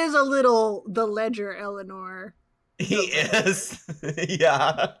 he is a little the Ledger Eleanor. He is.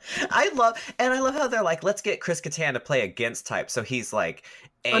 Yeah. I love how they're like, let's get Chris Kattan to play against type. So he's like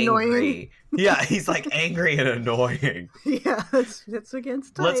angry. Annoying. Yeah, he's like angry and annoying. Yeah, that's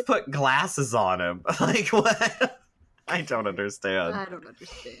against type. Let's put glasses on him. Like, what? I don't understand. I don't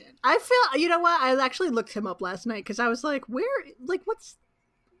understand. I feel, you know what? I actually looked him up last night because I was like, what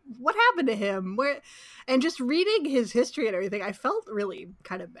happened to him? And just reading his history and everything, I felt really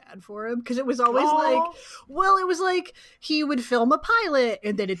kind of bad for him because it was always it was like he would film a pilot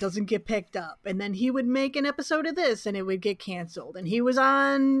and then it doesn't get picked up, and then he would make an episode of this and it would get canceled, and he was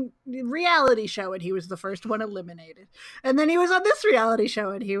on a reality show and he was the first one eliminated, and then he was on this reality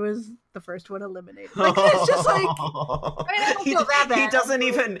show and he was the first one eliminated. Like, it's just like, I mean, I don't feel that bad.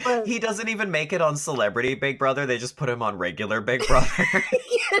 He doesn't even make it on Celebrity Big Brother. They just put him on regular Big Brother.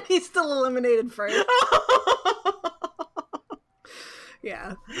 Yeah, he's still eliminated first.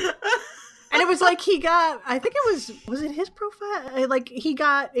 Yeah. And it was like he got, I think it was it his profile? Like he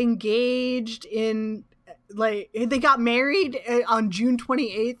got engaged in, like they got married on June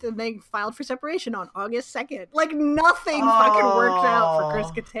 28th and they filed for separation on August 2nd. Like nothing fucking works out for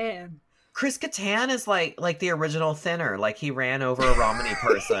Chris Kattan. Chris Kattan is like the original Thinner. Like he ran over a Romney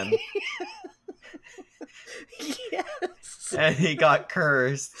person. Yes. And he got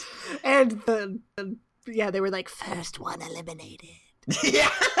cursed. And they were like, first one eliminated. Yeah.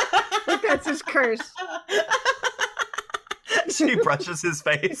 Like that's his curse. She brushes his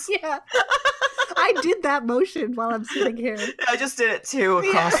face. Yeah. I did that motion while I'm sitting here. I just did it too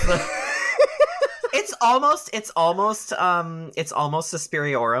across the It's almost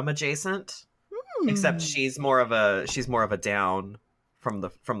Suspiriorum adjacent. Except she's more of a down from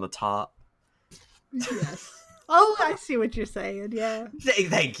the top. Yes. Oh, I see what you're saying. Yeah.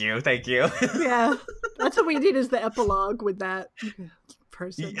 Thank you. Yeah. That's what we need is the epilogue with that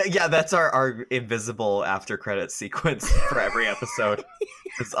person. Yeah, that's our invisible after credit sequence for every episode.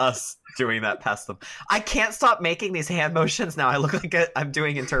 It's us doing that past them. I can't stop making these hand motions now. I look like I'm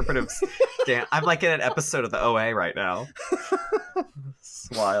doing interpretive dance. I'm like in an episode of the OA right now. It's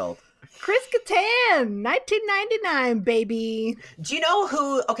wild. Chris Kattan, 1999, baby. Do you know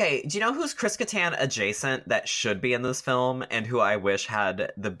who's Chris Kattan adjacent that should be in this film and who I wish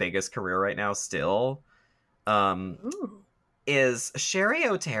had the biggest career right now still? Is Sherry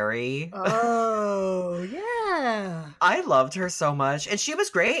O'Terry. Oh, yeah. I loved her so much. And she was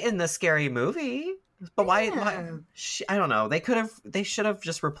great in the Scary Movie. But why I don't know. They should have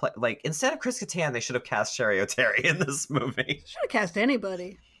just replaced, like, instead of Chris Kattan, they should have cast Sherry O'Terry in this movie. Should have cast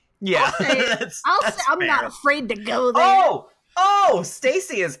anybody. Yeah. I'll say I'm not afraid to go there. Oh,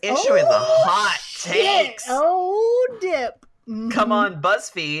 Stacey is issuing the hot takes. Oh, dip. Mm-hmm. Come on,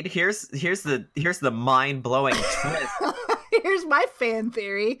 BuzzFeed. Here's the mind-blowing twist. Here's my fan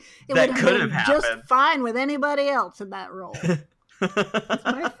theory. It that would could have have just happened. fine with anybody else in that role. That's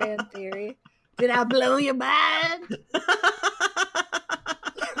my fan theory. Did I blow your mind?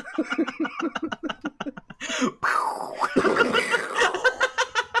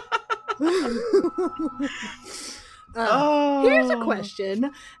 Here's a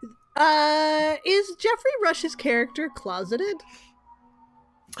question. Is Jeffrey Rush's character closeted?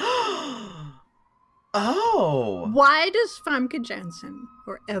 Oh. Why does Famke Janssen,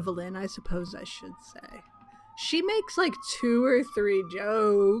 or Evelyn, I suppose I should say, she makes like 2 or 3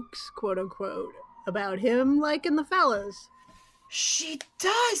 jokes, quote unquote, about him, like in the fellas. She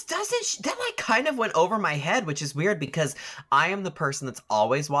does, doesn't she? That like kind of went over my head, which is weird because I am the person that's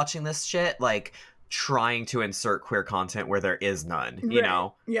always watching this shit, like trying to insert queer content where there is none, you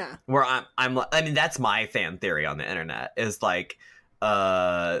know? Yeah. Where I mean, that's my fan theory on the internet is like,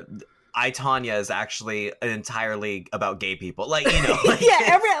 I, Tonya is actually entirely about gay people. Like, you know. Like,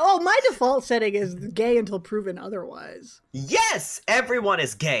 yeah, my default setting is gay until proven otherwise. Yes! Everyone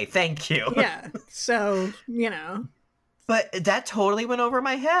is gay. Thank you. Yeah. So, you know. But that totally went over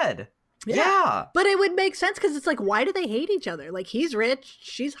my head. Yeah. But it would make sense because it's like, why do they hate each other? Like, he's rich,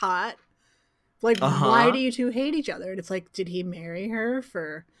 she's hot. Like, why do you two hate each other? And it's like, did he marry her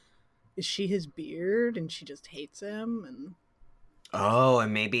for... Is she his beard and she just hates him? And... Oh,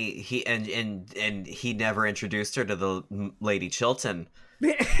 and maybe he and he never introduced her to the Lady Chilton.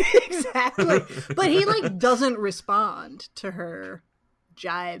 Exactly. But he like doesn't respond to her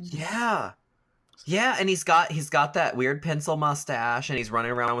jibes. Yeah. Yeah, and he's got that weird pencil mustache and he's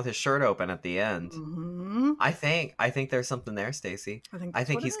running around with his shirt open at the end. Mm-hmm. I think there's something there, Stacey. I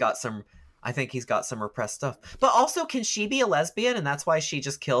think he's got some repressed stuff. But also, can she be a lesbian and that's why she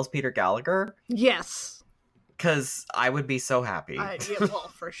just kills Peter Gallagher? Yes. because I would be so happy. Yeah,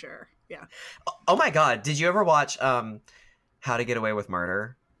 well, for sure. Yeah. Oh my God. Did you ever watch How to Get Away with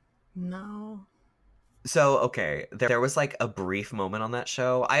Murder? No. So, okay, there was like a brief moment on that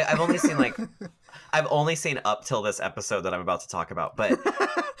show. I've only seen I've only seen up till this episode that I'm about to talk about, but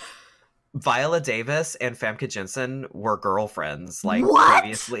Viola Davis and Famke Janssen were girlfriends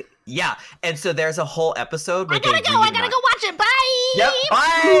previously. Yeah, and so there's a whole episode where I gotta go watch it. Bye. Yep,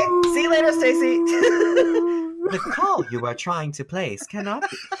 bye. See you later, Stacey. The call you are trying to place cannot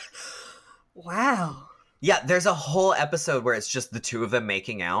be. Wow. Yeah, there's a whole episode where it's just the two of them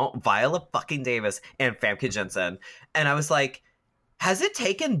making out, Viola fucking Davis and Famke Janssen. And I was like, has it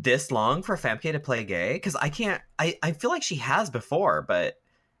taken this long for Famke to play gay? Because I feel like she has before, but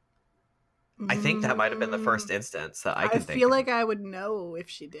I think that might have been the first instance that I can think of. I feel like I would know if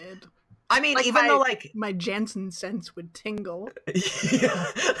she did. I mean, like even though my Jansen sense would tingle. Yeah.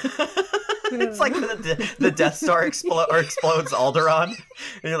 It's like the Death Star explodes Alderaan, and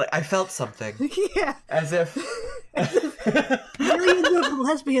you're like, I felt something. Yeah, as if millions of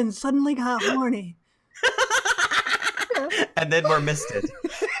lesbians suddenly got horny, and then were misted.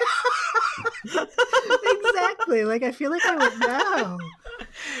 Exactly. Like I feel like I would know.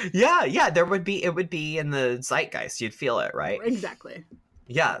 Yeah. It would be in the zeitgeist. You'd feel it, right? Exactly.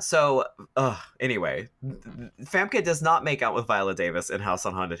 Yeah, so, anyway, Famke does not make out with Viola Davis in House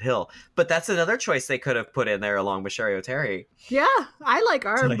on Haunted Hill, but that's another choice they could have put in there along with Sherry O'Terry. Yeah, I like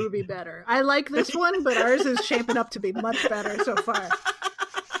our movie better. I like this one, but ours is shaping up to be much better so far.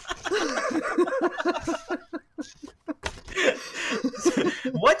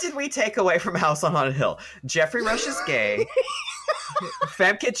 What did we take away from House on Haunted Hill? Jeffrey Rush is gay.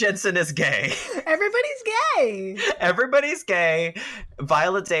 Famke Janssen is gay. Everybody's gay. Everybody's gay.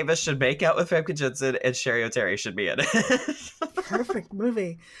 Viola Davis should make out with Famke Janssen, and Sherry O'Terry should be in it. Perfect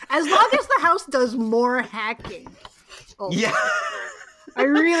movie. As long as the house does more hacking. Oh. Yeah. I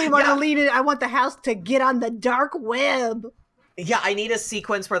really want to lead it. I want the house to get on the dark web. Yeah, I need a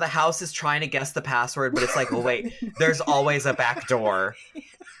sequence where the house is trying to guess the password, but it's like, well, wait, there's always a back door.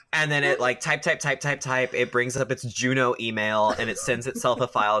 And then it like type. It brings up its Juno email and it sends itself a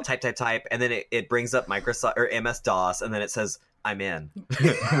file, type. And then it brings up Microsoft or MS-DOS. And then it says, I'm in.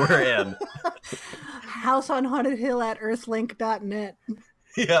 We're in. House on Haunted Hill at earthlink.net.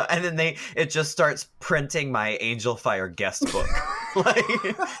 Yeah. And then it just starts printing my Angel Fire guest book. Like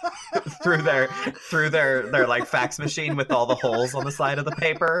through their like fax machine with all the holes on the side of the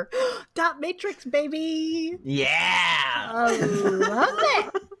paper. Dot matrix, baby. Yeah. I love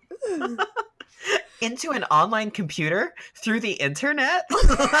it. Into an online computer through the internet.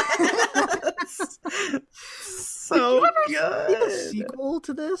 So good. Did you ever see the sequel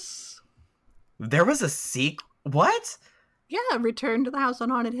to this? There was a sequel. What? Yeah, Return to the House on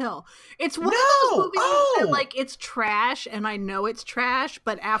Haunted Hill. It's one of those movies that, like, it's trash, and I know it's trash,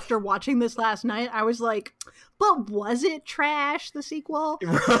 but after watching this last night, I was like, but was it trash, the sequel?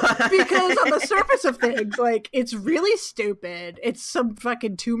 Because on the surface of things, like, it's really stupid. It's some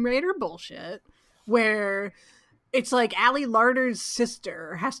fucking Tomb Raider bullshit, where it's like Ali Larter's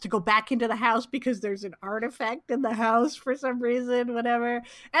sister has to go back into the house because there's an artifact in the house for some reason, whatever.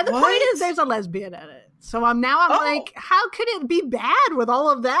 And the point is there's a lesbian in it. So I'm like, how could it be bad with all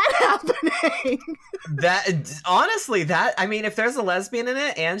of that happening? I mean, if there's a lesbian in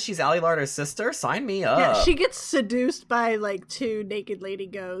it and she's Ali Larter's sister, sign me up. Yeah, she gets seduced by like two naked lady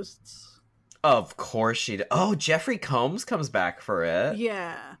ghosts. Of course she does. Oh, Jeffrey Combs comes back for it.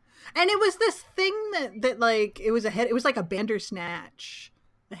 Yeah. And it was this thing that like, it was like a Bandersnatch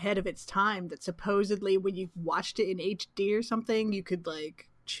ahead of its time that supposedly when you watched it in HD or something, you could like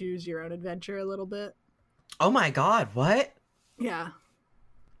choose your own adventure a little bit. Oh my God, what? Yeah.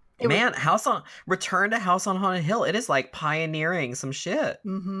 Man, Return to House on Haunted Hill. It is like pioneering some shit.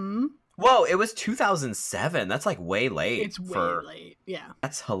 Mm-hmm. Whoa, it was 2007. That's like way late. It's way late, yeah.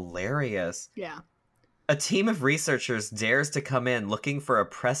 That's hilarious. Yeah. A team of researchers dares to come in looking for a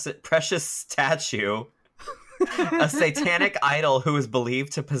precious statue, a satanic idol who is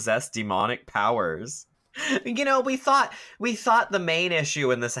believed to possess demonic powers. You know, we thought the main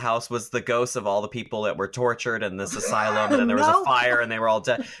issue in this house was the ghosts of all the people that were tortured in this asylum, and then there was a fire and they were all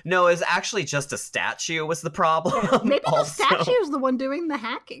dead. No, it was actually just a statue was the problem. Yeah, maybe the statue is the one doing the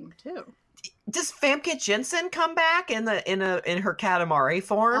hacking too. Does Famke Janssen come back in her Katamari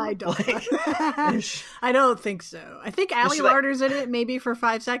form? I don't. I don't think so. I think Ali Larter's in it maybe for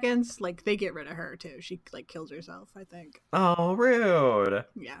 5 seconds. Like they get rid of her too. She like kills herself, I think. Oh, rude.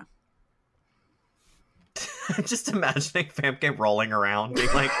 Yeah. Just imagining Famke rolling around,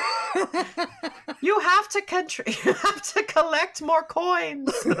 being like, "You have to collect more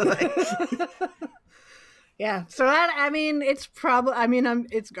coins." Yeah, so that, I mean, it's probably, I mean,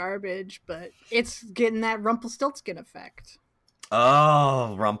 it's garbage, but it's getting that Rumpelstiltskin effect.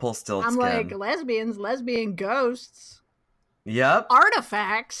 Oh, Rumpelstiltskin. I'm like, lesbians, lesbian ghosts. Yep.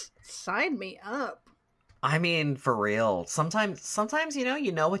 Artifacts, sign me up. I mean, for real. Sometimes,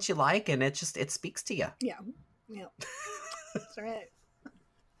 you know what you like, and it speaks to you. Yeah. That's right.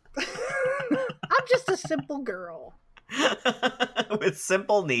 I'm just a simple girl. With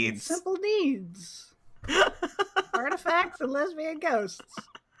simple needs. Simple needs. Artifacts and lesbian ghosts.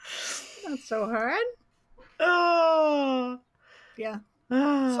 Not so hard. Oh. Yeah. So,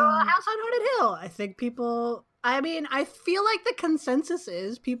 House on Haunted Hill. I think people, I mean, I feel like the consensus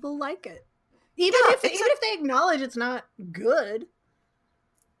is people like it. Even if they acknowledge it's not good.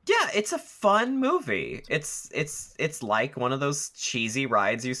 Yeah, it's a fun movie. It's like one of those cheesy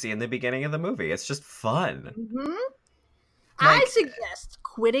rides you see in the beginning of the movie. It's just fun. Mm-hmm. I suggest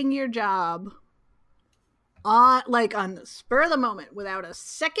quitting your job on the spur of the moment, without a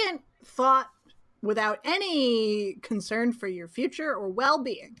second thought, without any concern for your future or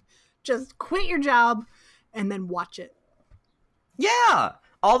well-being. Just quit your job and then watch it. Yeah.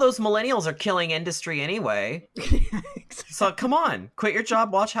 All those millennials are killing industry anyway. Exactly. So come on, quit your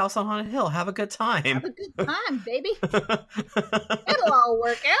job, watch House on Haunted Hill, have a good time. Have a good time, baby. It'll all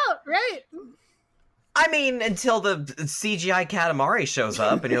work out, right? I mean, until the CGI Katamari shows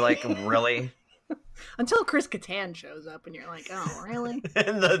up and you're like, really? Until Chris Kattan shows up and you're like, oh, really?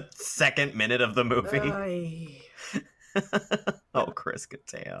 In the second minute of the movie. Oh, Chris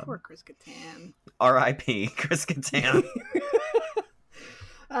Kattan. Poor Chris Kattan. R.I.P. Chris Kattan.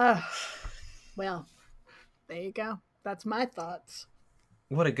 Well, there you go. That's my thoughts.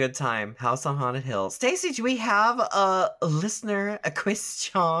 What a good time. House on Haunted Hill. Stacey, do we have a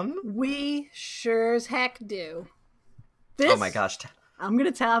question? We sure as heck do. Oh my gosh. I'm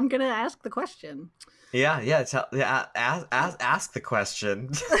gonna ask the question. Yeah. Ask the question.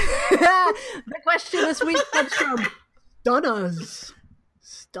 The question this week comes from Stunners.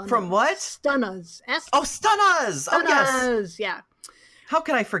 From what? Stunners. Stunners! Oh, yes. Yeah. How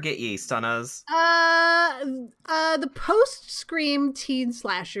could I forget ye, Stunners? The post-Scream teen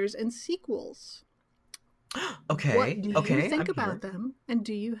slashers and sequels. Okay. What do you think about them? And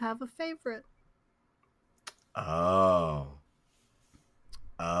do you have a favorite? Oh.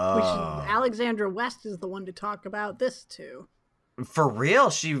 Which Alexandra West is the one to talk about this too. For real?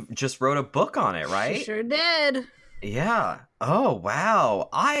 She just wrote a book on it, right? She sure did. Yeah. Oh, wow.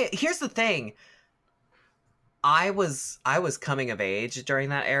 Here's the thing. I was coming of age during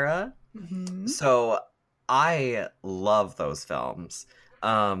that era. Mm-hmm. So I love those films.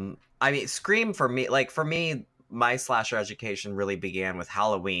 I mean, Scream for me, my slasher education really began with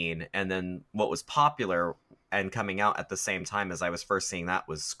Halloween, and then what was popular and coming out at the same time as I was first seeing that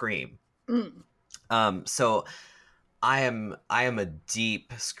was Scream. So I am a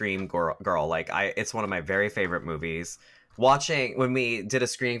deep Scream girl. Like it's one of my very favorite movies. Watching when we did a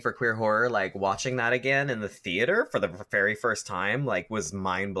screening for Queer Horror, like watching that again in the theater for the very first time, like was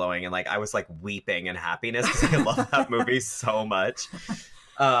mind blowing, and like I was like weeping in happiness because I love that movie so much.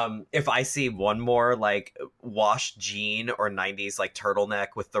 If I see one more like washed jean or 90s like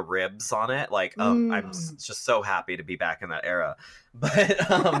turtleneck with the ribs on it, like I'm just so happy to be back in that era. But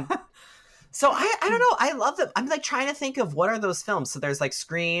so I don't know, I love them. I'm like trying to think of what are those films. So there's like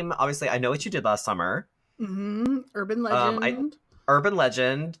Scream, obviously I Know What You Did Last Summer. Mm-hmm. Urban Legend. Urban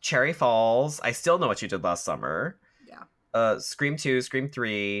Legend, Cherry Falls, I Still Know What You Did Last Summer. Yeah. Scream 2, Scream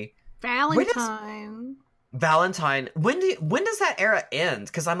 3. Valentine. When does that era end?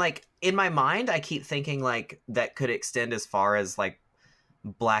 Because I'm like, in my mind, I keep thinking like that could extend as far as like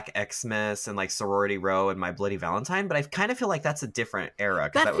Black Xmas and like Sorority Row and My Bloody Valentine, but I kind of feel like that's a different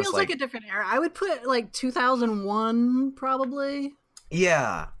era. That feels like a different era. I would put like 2001 probably.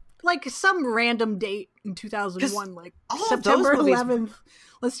 Yeah. Like some random date in 2001, like September 11th.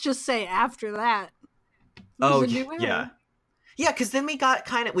 Let's just say after that. Oh, yeah. Yeah, because then we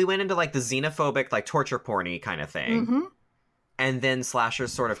went into like the xenophobic, like torture porny kind of thing. Mm-hmm. And then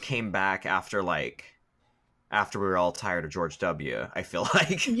slashers sort of came back after we were all tired of George W., I feel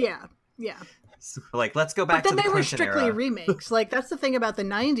like. Yeah. So, like, let's go back to the But then they were Clinton strictly era. remakes. Like, that's the thing about the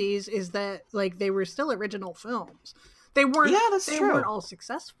 90s is that, like, they were still original films. They weren't. Yeah, that's they true. weren't all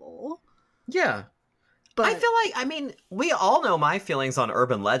successful. Yeah. But I feel like, I mean, we all know my feelings on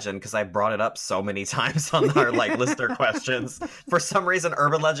Urban Legend because I brought it up so many times on our like listener questions. For some reason,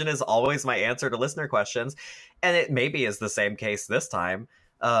 Urban Legend is always my answer to listener questions. And it maybe is the same case this time.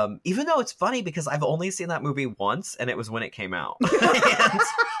 Even though it's funny because I've only seen that movie once and it was when it came out.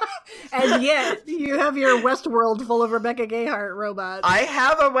 And yet, you have your Westworld full of Rebecca Gayheart robots. I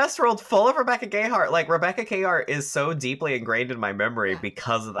have a Westworld full of Rebecca Gayheart. Like, Rebecca Gayheart is so deeply ingrained in my memory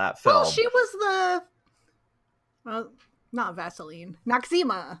because of that film. Well, she was the... Well, not Vaseline.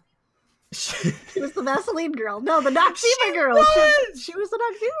 Noxema. She was the Vaseline girl. No, the Noxema girl. She was the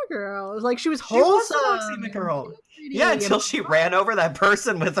Noxema girl. It was like she was wholesome. She was the Noxema girl. Yeah, until she ran over that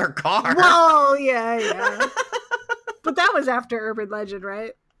person with her car. Whoa, yeah. But that was after Urban Legend,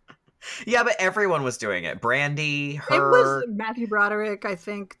 right? Yeah, but everyone was doing it. Brandy, her... It was Matthew Broderick, I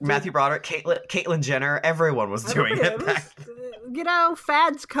think. Matthew Broderick, Caitlyn Jenner. Everyone was doing it. You know,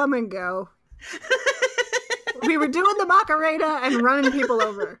 fads come and go. We were doing the Macarena and running people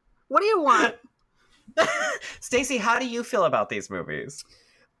over. What do you want? Stacey, how do you feel about these movies?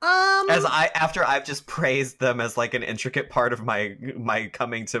 After I've just praised them as like an intricate part of my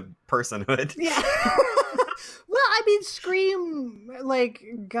coming to personhood. Yeah. Well, I mean, Scream, like,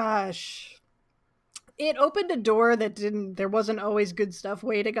 gosh, it opened a door that there wasn't always good stuff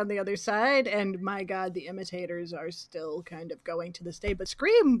waiting on the other side, and my God, the imitators are still kind of going to this day, but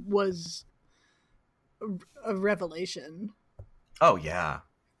Scream was a revelation. Oh, yeah.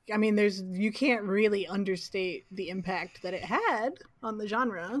 I mean, you can't really understate the impact that it had on the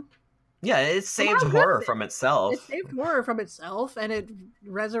genre. Yeah, it saved horror from itself. It saved horror from itself, and it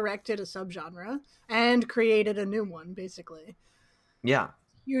resurrected a subgenre and created a new one, basically. Yeah.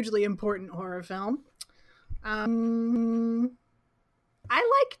 Hugely important horror film. I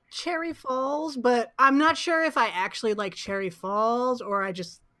like Cherry Falls, but I'm not sure if I actually like Cherry Falls or I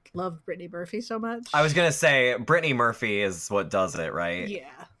just love Brittany Murphy so much. I was gonna say, Brittany Murphy is what does it, right? Yeah.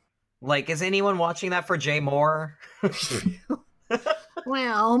 Like, is anyone watching that for Jay Moore?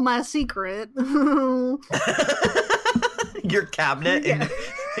 Well, my secret. Your cabinet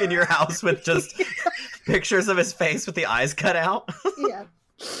in your house with just pictures of his face with the eyes cut out?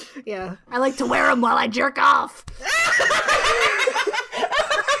 Yeah. I like to wear them while I jerk off.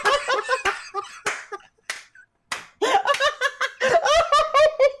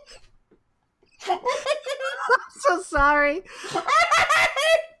 I'm so sorry.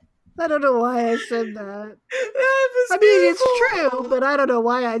 I don't know why I said that. I mean, it's true, but I don't know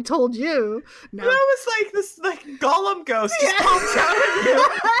why I told you. No. That was like this Gollum ghost just popped out at you.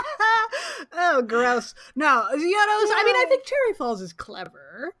 Oh, gross. No, I mean, I think Cherry Falls is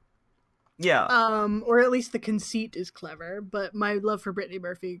clever. Yeah. Or at least the conceit is clever, but my love for Brittany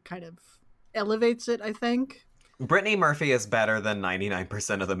Murphy kind of elevates it, I think. Brittany Murphy is better than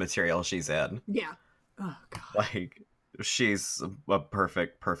 99% of the material she's in. Yeah. Oh, God. Like, she's a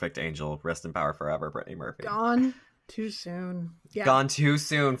perfect angel. Rest in power forever, Brittany Murphy. Gone too soon. Yeah. Gone too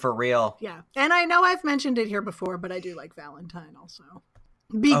soon, for real. Yeah. And I know I've mentioned it here before, but I do like Valentine also.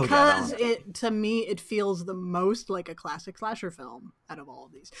 Because to me, it feels the most like a classic slasher film out of all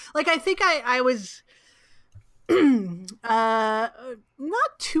of these. Like, I think I was not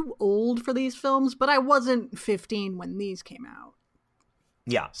too old for these films, but I wasn't 15 when these came out.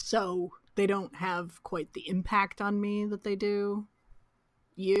 Yeah. So they don't have quite the impact on me that they do.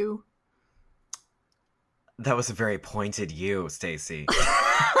 You? That was a very pointed you, Stacey.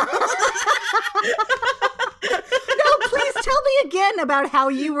 Please tell me again about how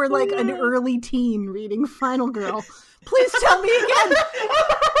you were like an early teen reading Final Girl. Please tell me again.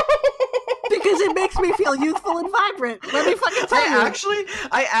 Because it makes me feel youthful and vibrant. Let me fucking tell you.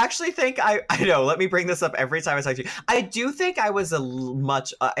 I actually think I know. Let me bring this up every time I talk to you. I do think I was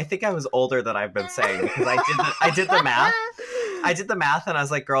I think I was older than I've been saying because I did the math. I did the math and I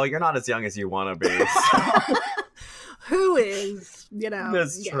was like, girl, you're not as young as you want to be. So. Who is,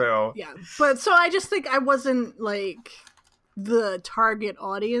 That's true. Yeah. But so I just think I wasn't like the target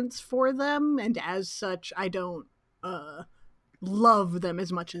audience for them. And as such, I don't love them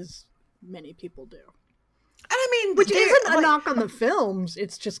as much as many people do. And I mean, which isn't a knock on the films.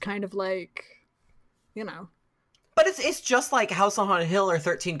 It's just kind of like, But it's just like House on Haunted Hill or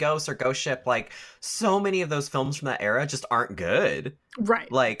 13 Ghosts or Ghost Ship. Like, so many of those films from that era just aren't good.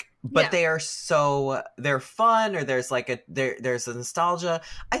 Right. Like, but they're fun, or there's like there's a nostalgia.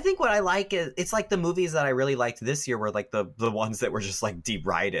 I think what I like is, it's like the movies that I really liked this year were like the ones that were just like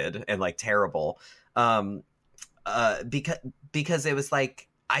derided and like terrible. Because it was like,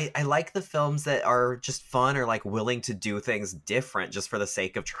 I like the films that are just fun or like willing to do things different just for the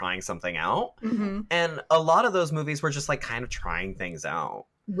sake of trying something out. Mm-hmm. And a lot of those movies were just like kind of trying things out.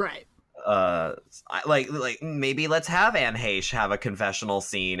 Right. Like maybe let's have Anne Heche have a confessional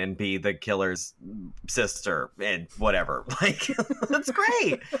scene and be the killer's sister and whatever. Like, that's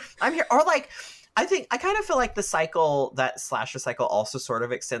great. I'm here. Or like, I kind of feel like that slasher cycle also sort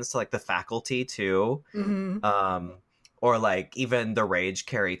of extends to like The Faculty too. Mm-hmm. or like even The Rage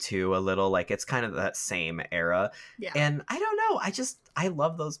Carry 2 a little. Like it's kind of that same era. Yeah. And I don't know. I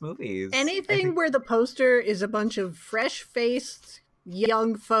love those movies. Anything where the poster is a bunch of fresh-faced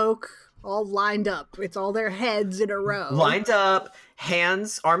young folk all lined up. It's all their heads in a row. Lined up,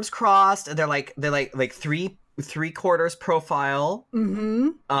 hands, arms crossed, and they're like three quarters profile. Mm-hmm.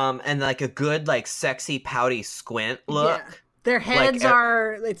 And like a good like sexy pouty squint look. Yeah. Their heads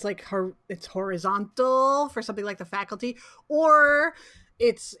are, it's like it's horizontal for something like The Faculty, or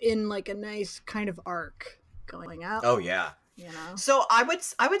it's in like a nice kind of arc going up. Oh yeah. You know? So I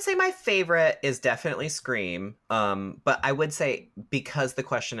would say my favorite is definitely Scream. But I would say, because the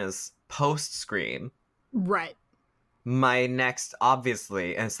question is post Scream, right. my next,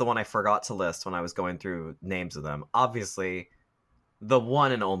 obviously, and it's the one I forgot to list when I was going through names of them. Obviously, the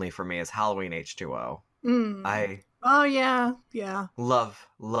one and only for me is Halloween H2O. Oh yeah, yeah. Love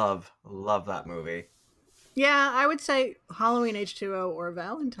that movie. Yeah, I would say Halloween H2O or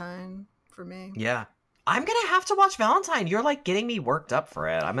Valentine for me. Yeah. I'm going to have to watch Valentine. You're like getting me worked up for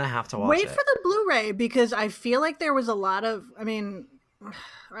it. I'm going to have to watch it. Wait for the Blu-ray, because I feel like there was a lot of, I mean,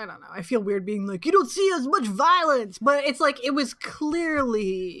 I don't know. I feel weird being like, you don't see as much violence, but it's like, it was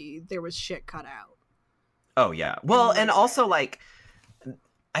clearly, there was shit cut out. Oh yeah. Well, and also like,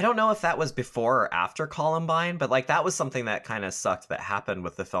 I don't know if that was before or after Columbine, but like that was something that kind of sucked that happened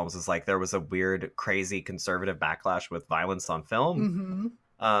with the films, is like there was a weird, crazy conservative backlash with violence on film.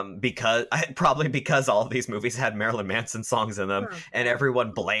 Because all of these movies had Marilyn Manson songs in them, and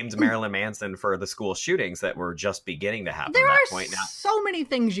everyone blamed Marilyn Manson for the school shootings that were just beginning to happen there at that are point. Now, so many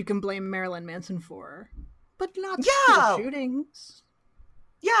things you can blame Marilyn Manson for, but not Yeah. school shootings.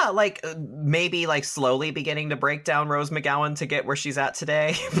 yeah, like maybe like slowly beginning to break down Rose McGowan to get where she's at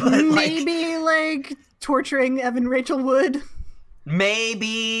today. But Maybe like torturing Evan Rachel Wood.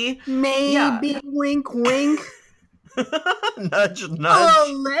 maybe Wink wink. nudge nudge.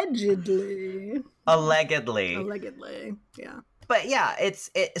 Allegedly. Allegedly. Yeah. But yeah,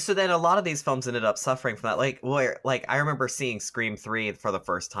 so then a lot of these films ended up suffering from that. Like I remember seeing Scream 3 for the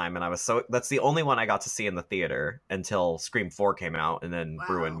first time, and that's the only one I got to see in the theater until Scream 4 came out and then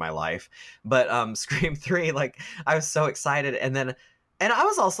ruined my life. But Scream 3, like I was so excited, and I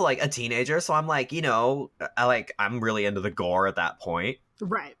was also like a teenager, so I'm like, you know, I'm really into the gore at that point.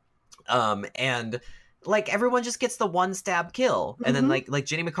 Right. And like everyone just gets the one stab kill, and then like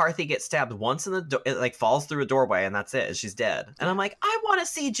Jenny McCarthy gets stabbed once in the it like falls through a doorway, and that's it, and she's dead. And I'm like, I want to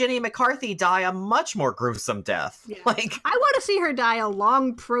see Jenny McCarthy die a much more gruesome death. Yeah. Like I want to see her die a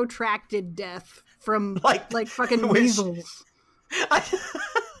long, protracted death from like fucking measles.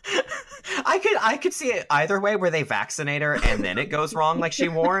 I could see it either way, where they vaccinate her and then it goes wrong, like she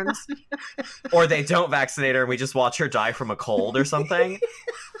warns, or they don't vaccinate her and we just watch her die from a cold or something.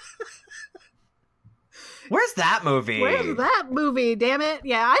 Where's that movie? Damn it.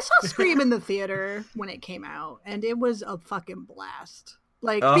 Yeah, I saw Scream in the theater when it came out, and it was a fucking blast.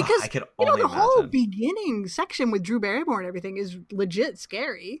 Like, because, I could you know, only the whole imagine. beginning section with Drew Barrymore and everything is legit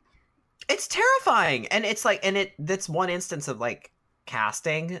scary. It's terrifying. And it's like, that's one instance of like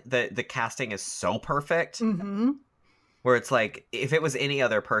casting. The casting is so perfect. Mm-hmm. Where it's like, if it was any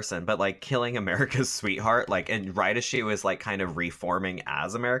other person, but like killing America's sweetheart, like, and right as she was like kind of reforming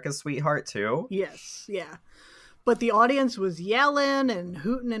as America's sweetheart too. Yes, yeah. But the audience was yelling and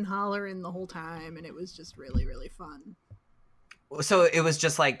hooting and hollering the whole time, and it was just really, really fun. So it was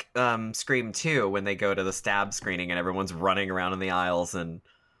just like Scream 2 when they go to the stab screening and everyone's running around in the aisles and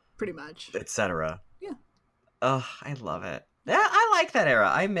pretty much, etc. Yeah. Oh, I love it. Yeah, I like that era.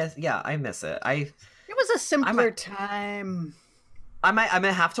 I miss it. It was a simpler time. I'm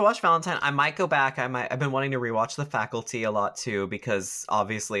gonna have to watch Valentine. I might go back. I've been wanting to rewatch The Faculty a lot too, because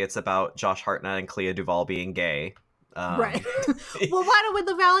obviously it's about Josh Hartnett and Clea Duvall being gay. Right. Well, why don't we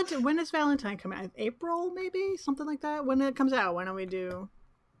the Valentine? When does Valentine come out? April, maybe, something like that. When it comes out, why don't we do?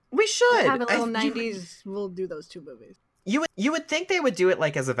 We should have a little '90s. We'll do those two movies. You would think they would do it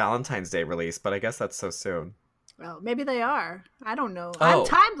like as a Valentine's Day release, but I guess that's so soon. Well, maybe they are. I don't know. Oh. I'm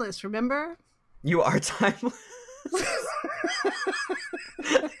timeless. Remember? You are timeless.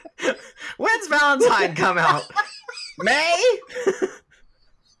 When's Valentine come out? May?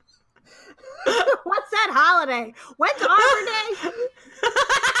 What's that holiday? When's Arbor Day?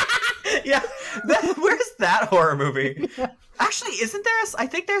 Yeah, where's that horror movie? Actually, isn't there? I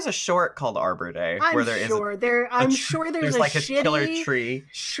think there's a short called Arbor Day. I'm sure there's like a shitty killer tree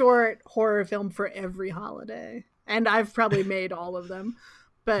short horror film for every holiday, and I've probably made all of them.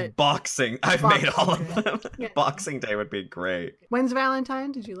 But Boxing, I've made all of Day. them. Yeah. Boxing Day would be great. When's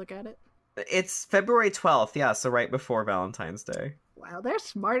Valentine? Did you look at it? It's February 12th. Yeah, so right before Valentine's Day. Wow, they're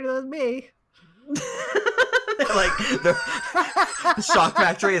smarter than me. Like the Shock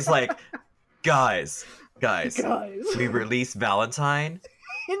Factory is like, guys, we release Valentine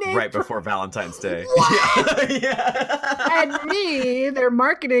right before Valentine's Day. Yeah. And me, their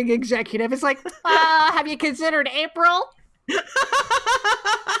marketing executive, is like, have you considered April?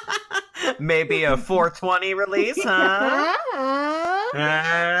 Maybe a 420 release, huh?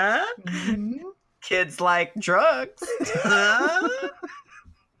 Kids like drugs.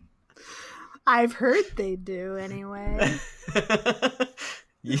 I've heard they do anyway.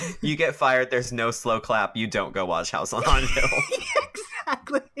 You get fired, there's no slow clap, you don't go watch House on Haunted Hill.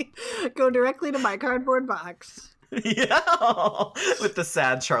 Exactly. Go directly to my cardboard box. Yeah. With the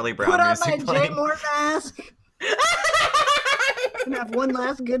sad Charlie Brown Put on music my playing. Jay Moore mask. And have one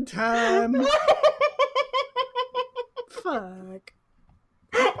last good time. Fuck.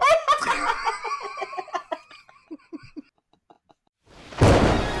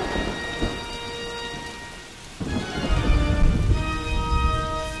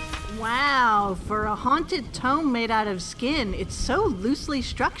 Wow, for a haunted tome made out of skin, it's so loosely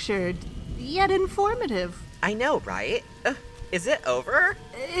structured, yet informative. I know, right? Is it over?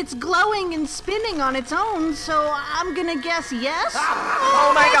 It's glowing and spinning on its own, so I'm gonna guess yes?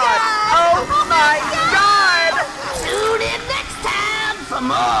 Oh my god! Oh my god! Tune in next time for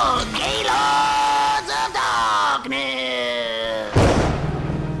more Gaylords of Darkness!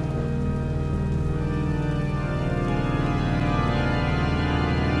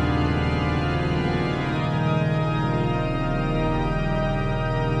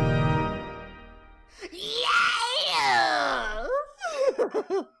 Yeah!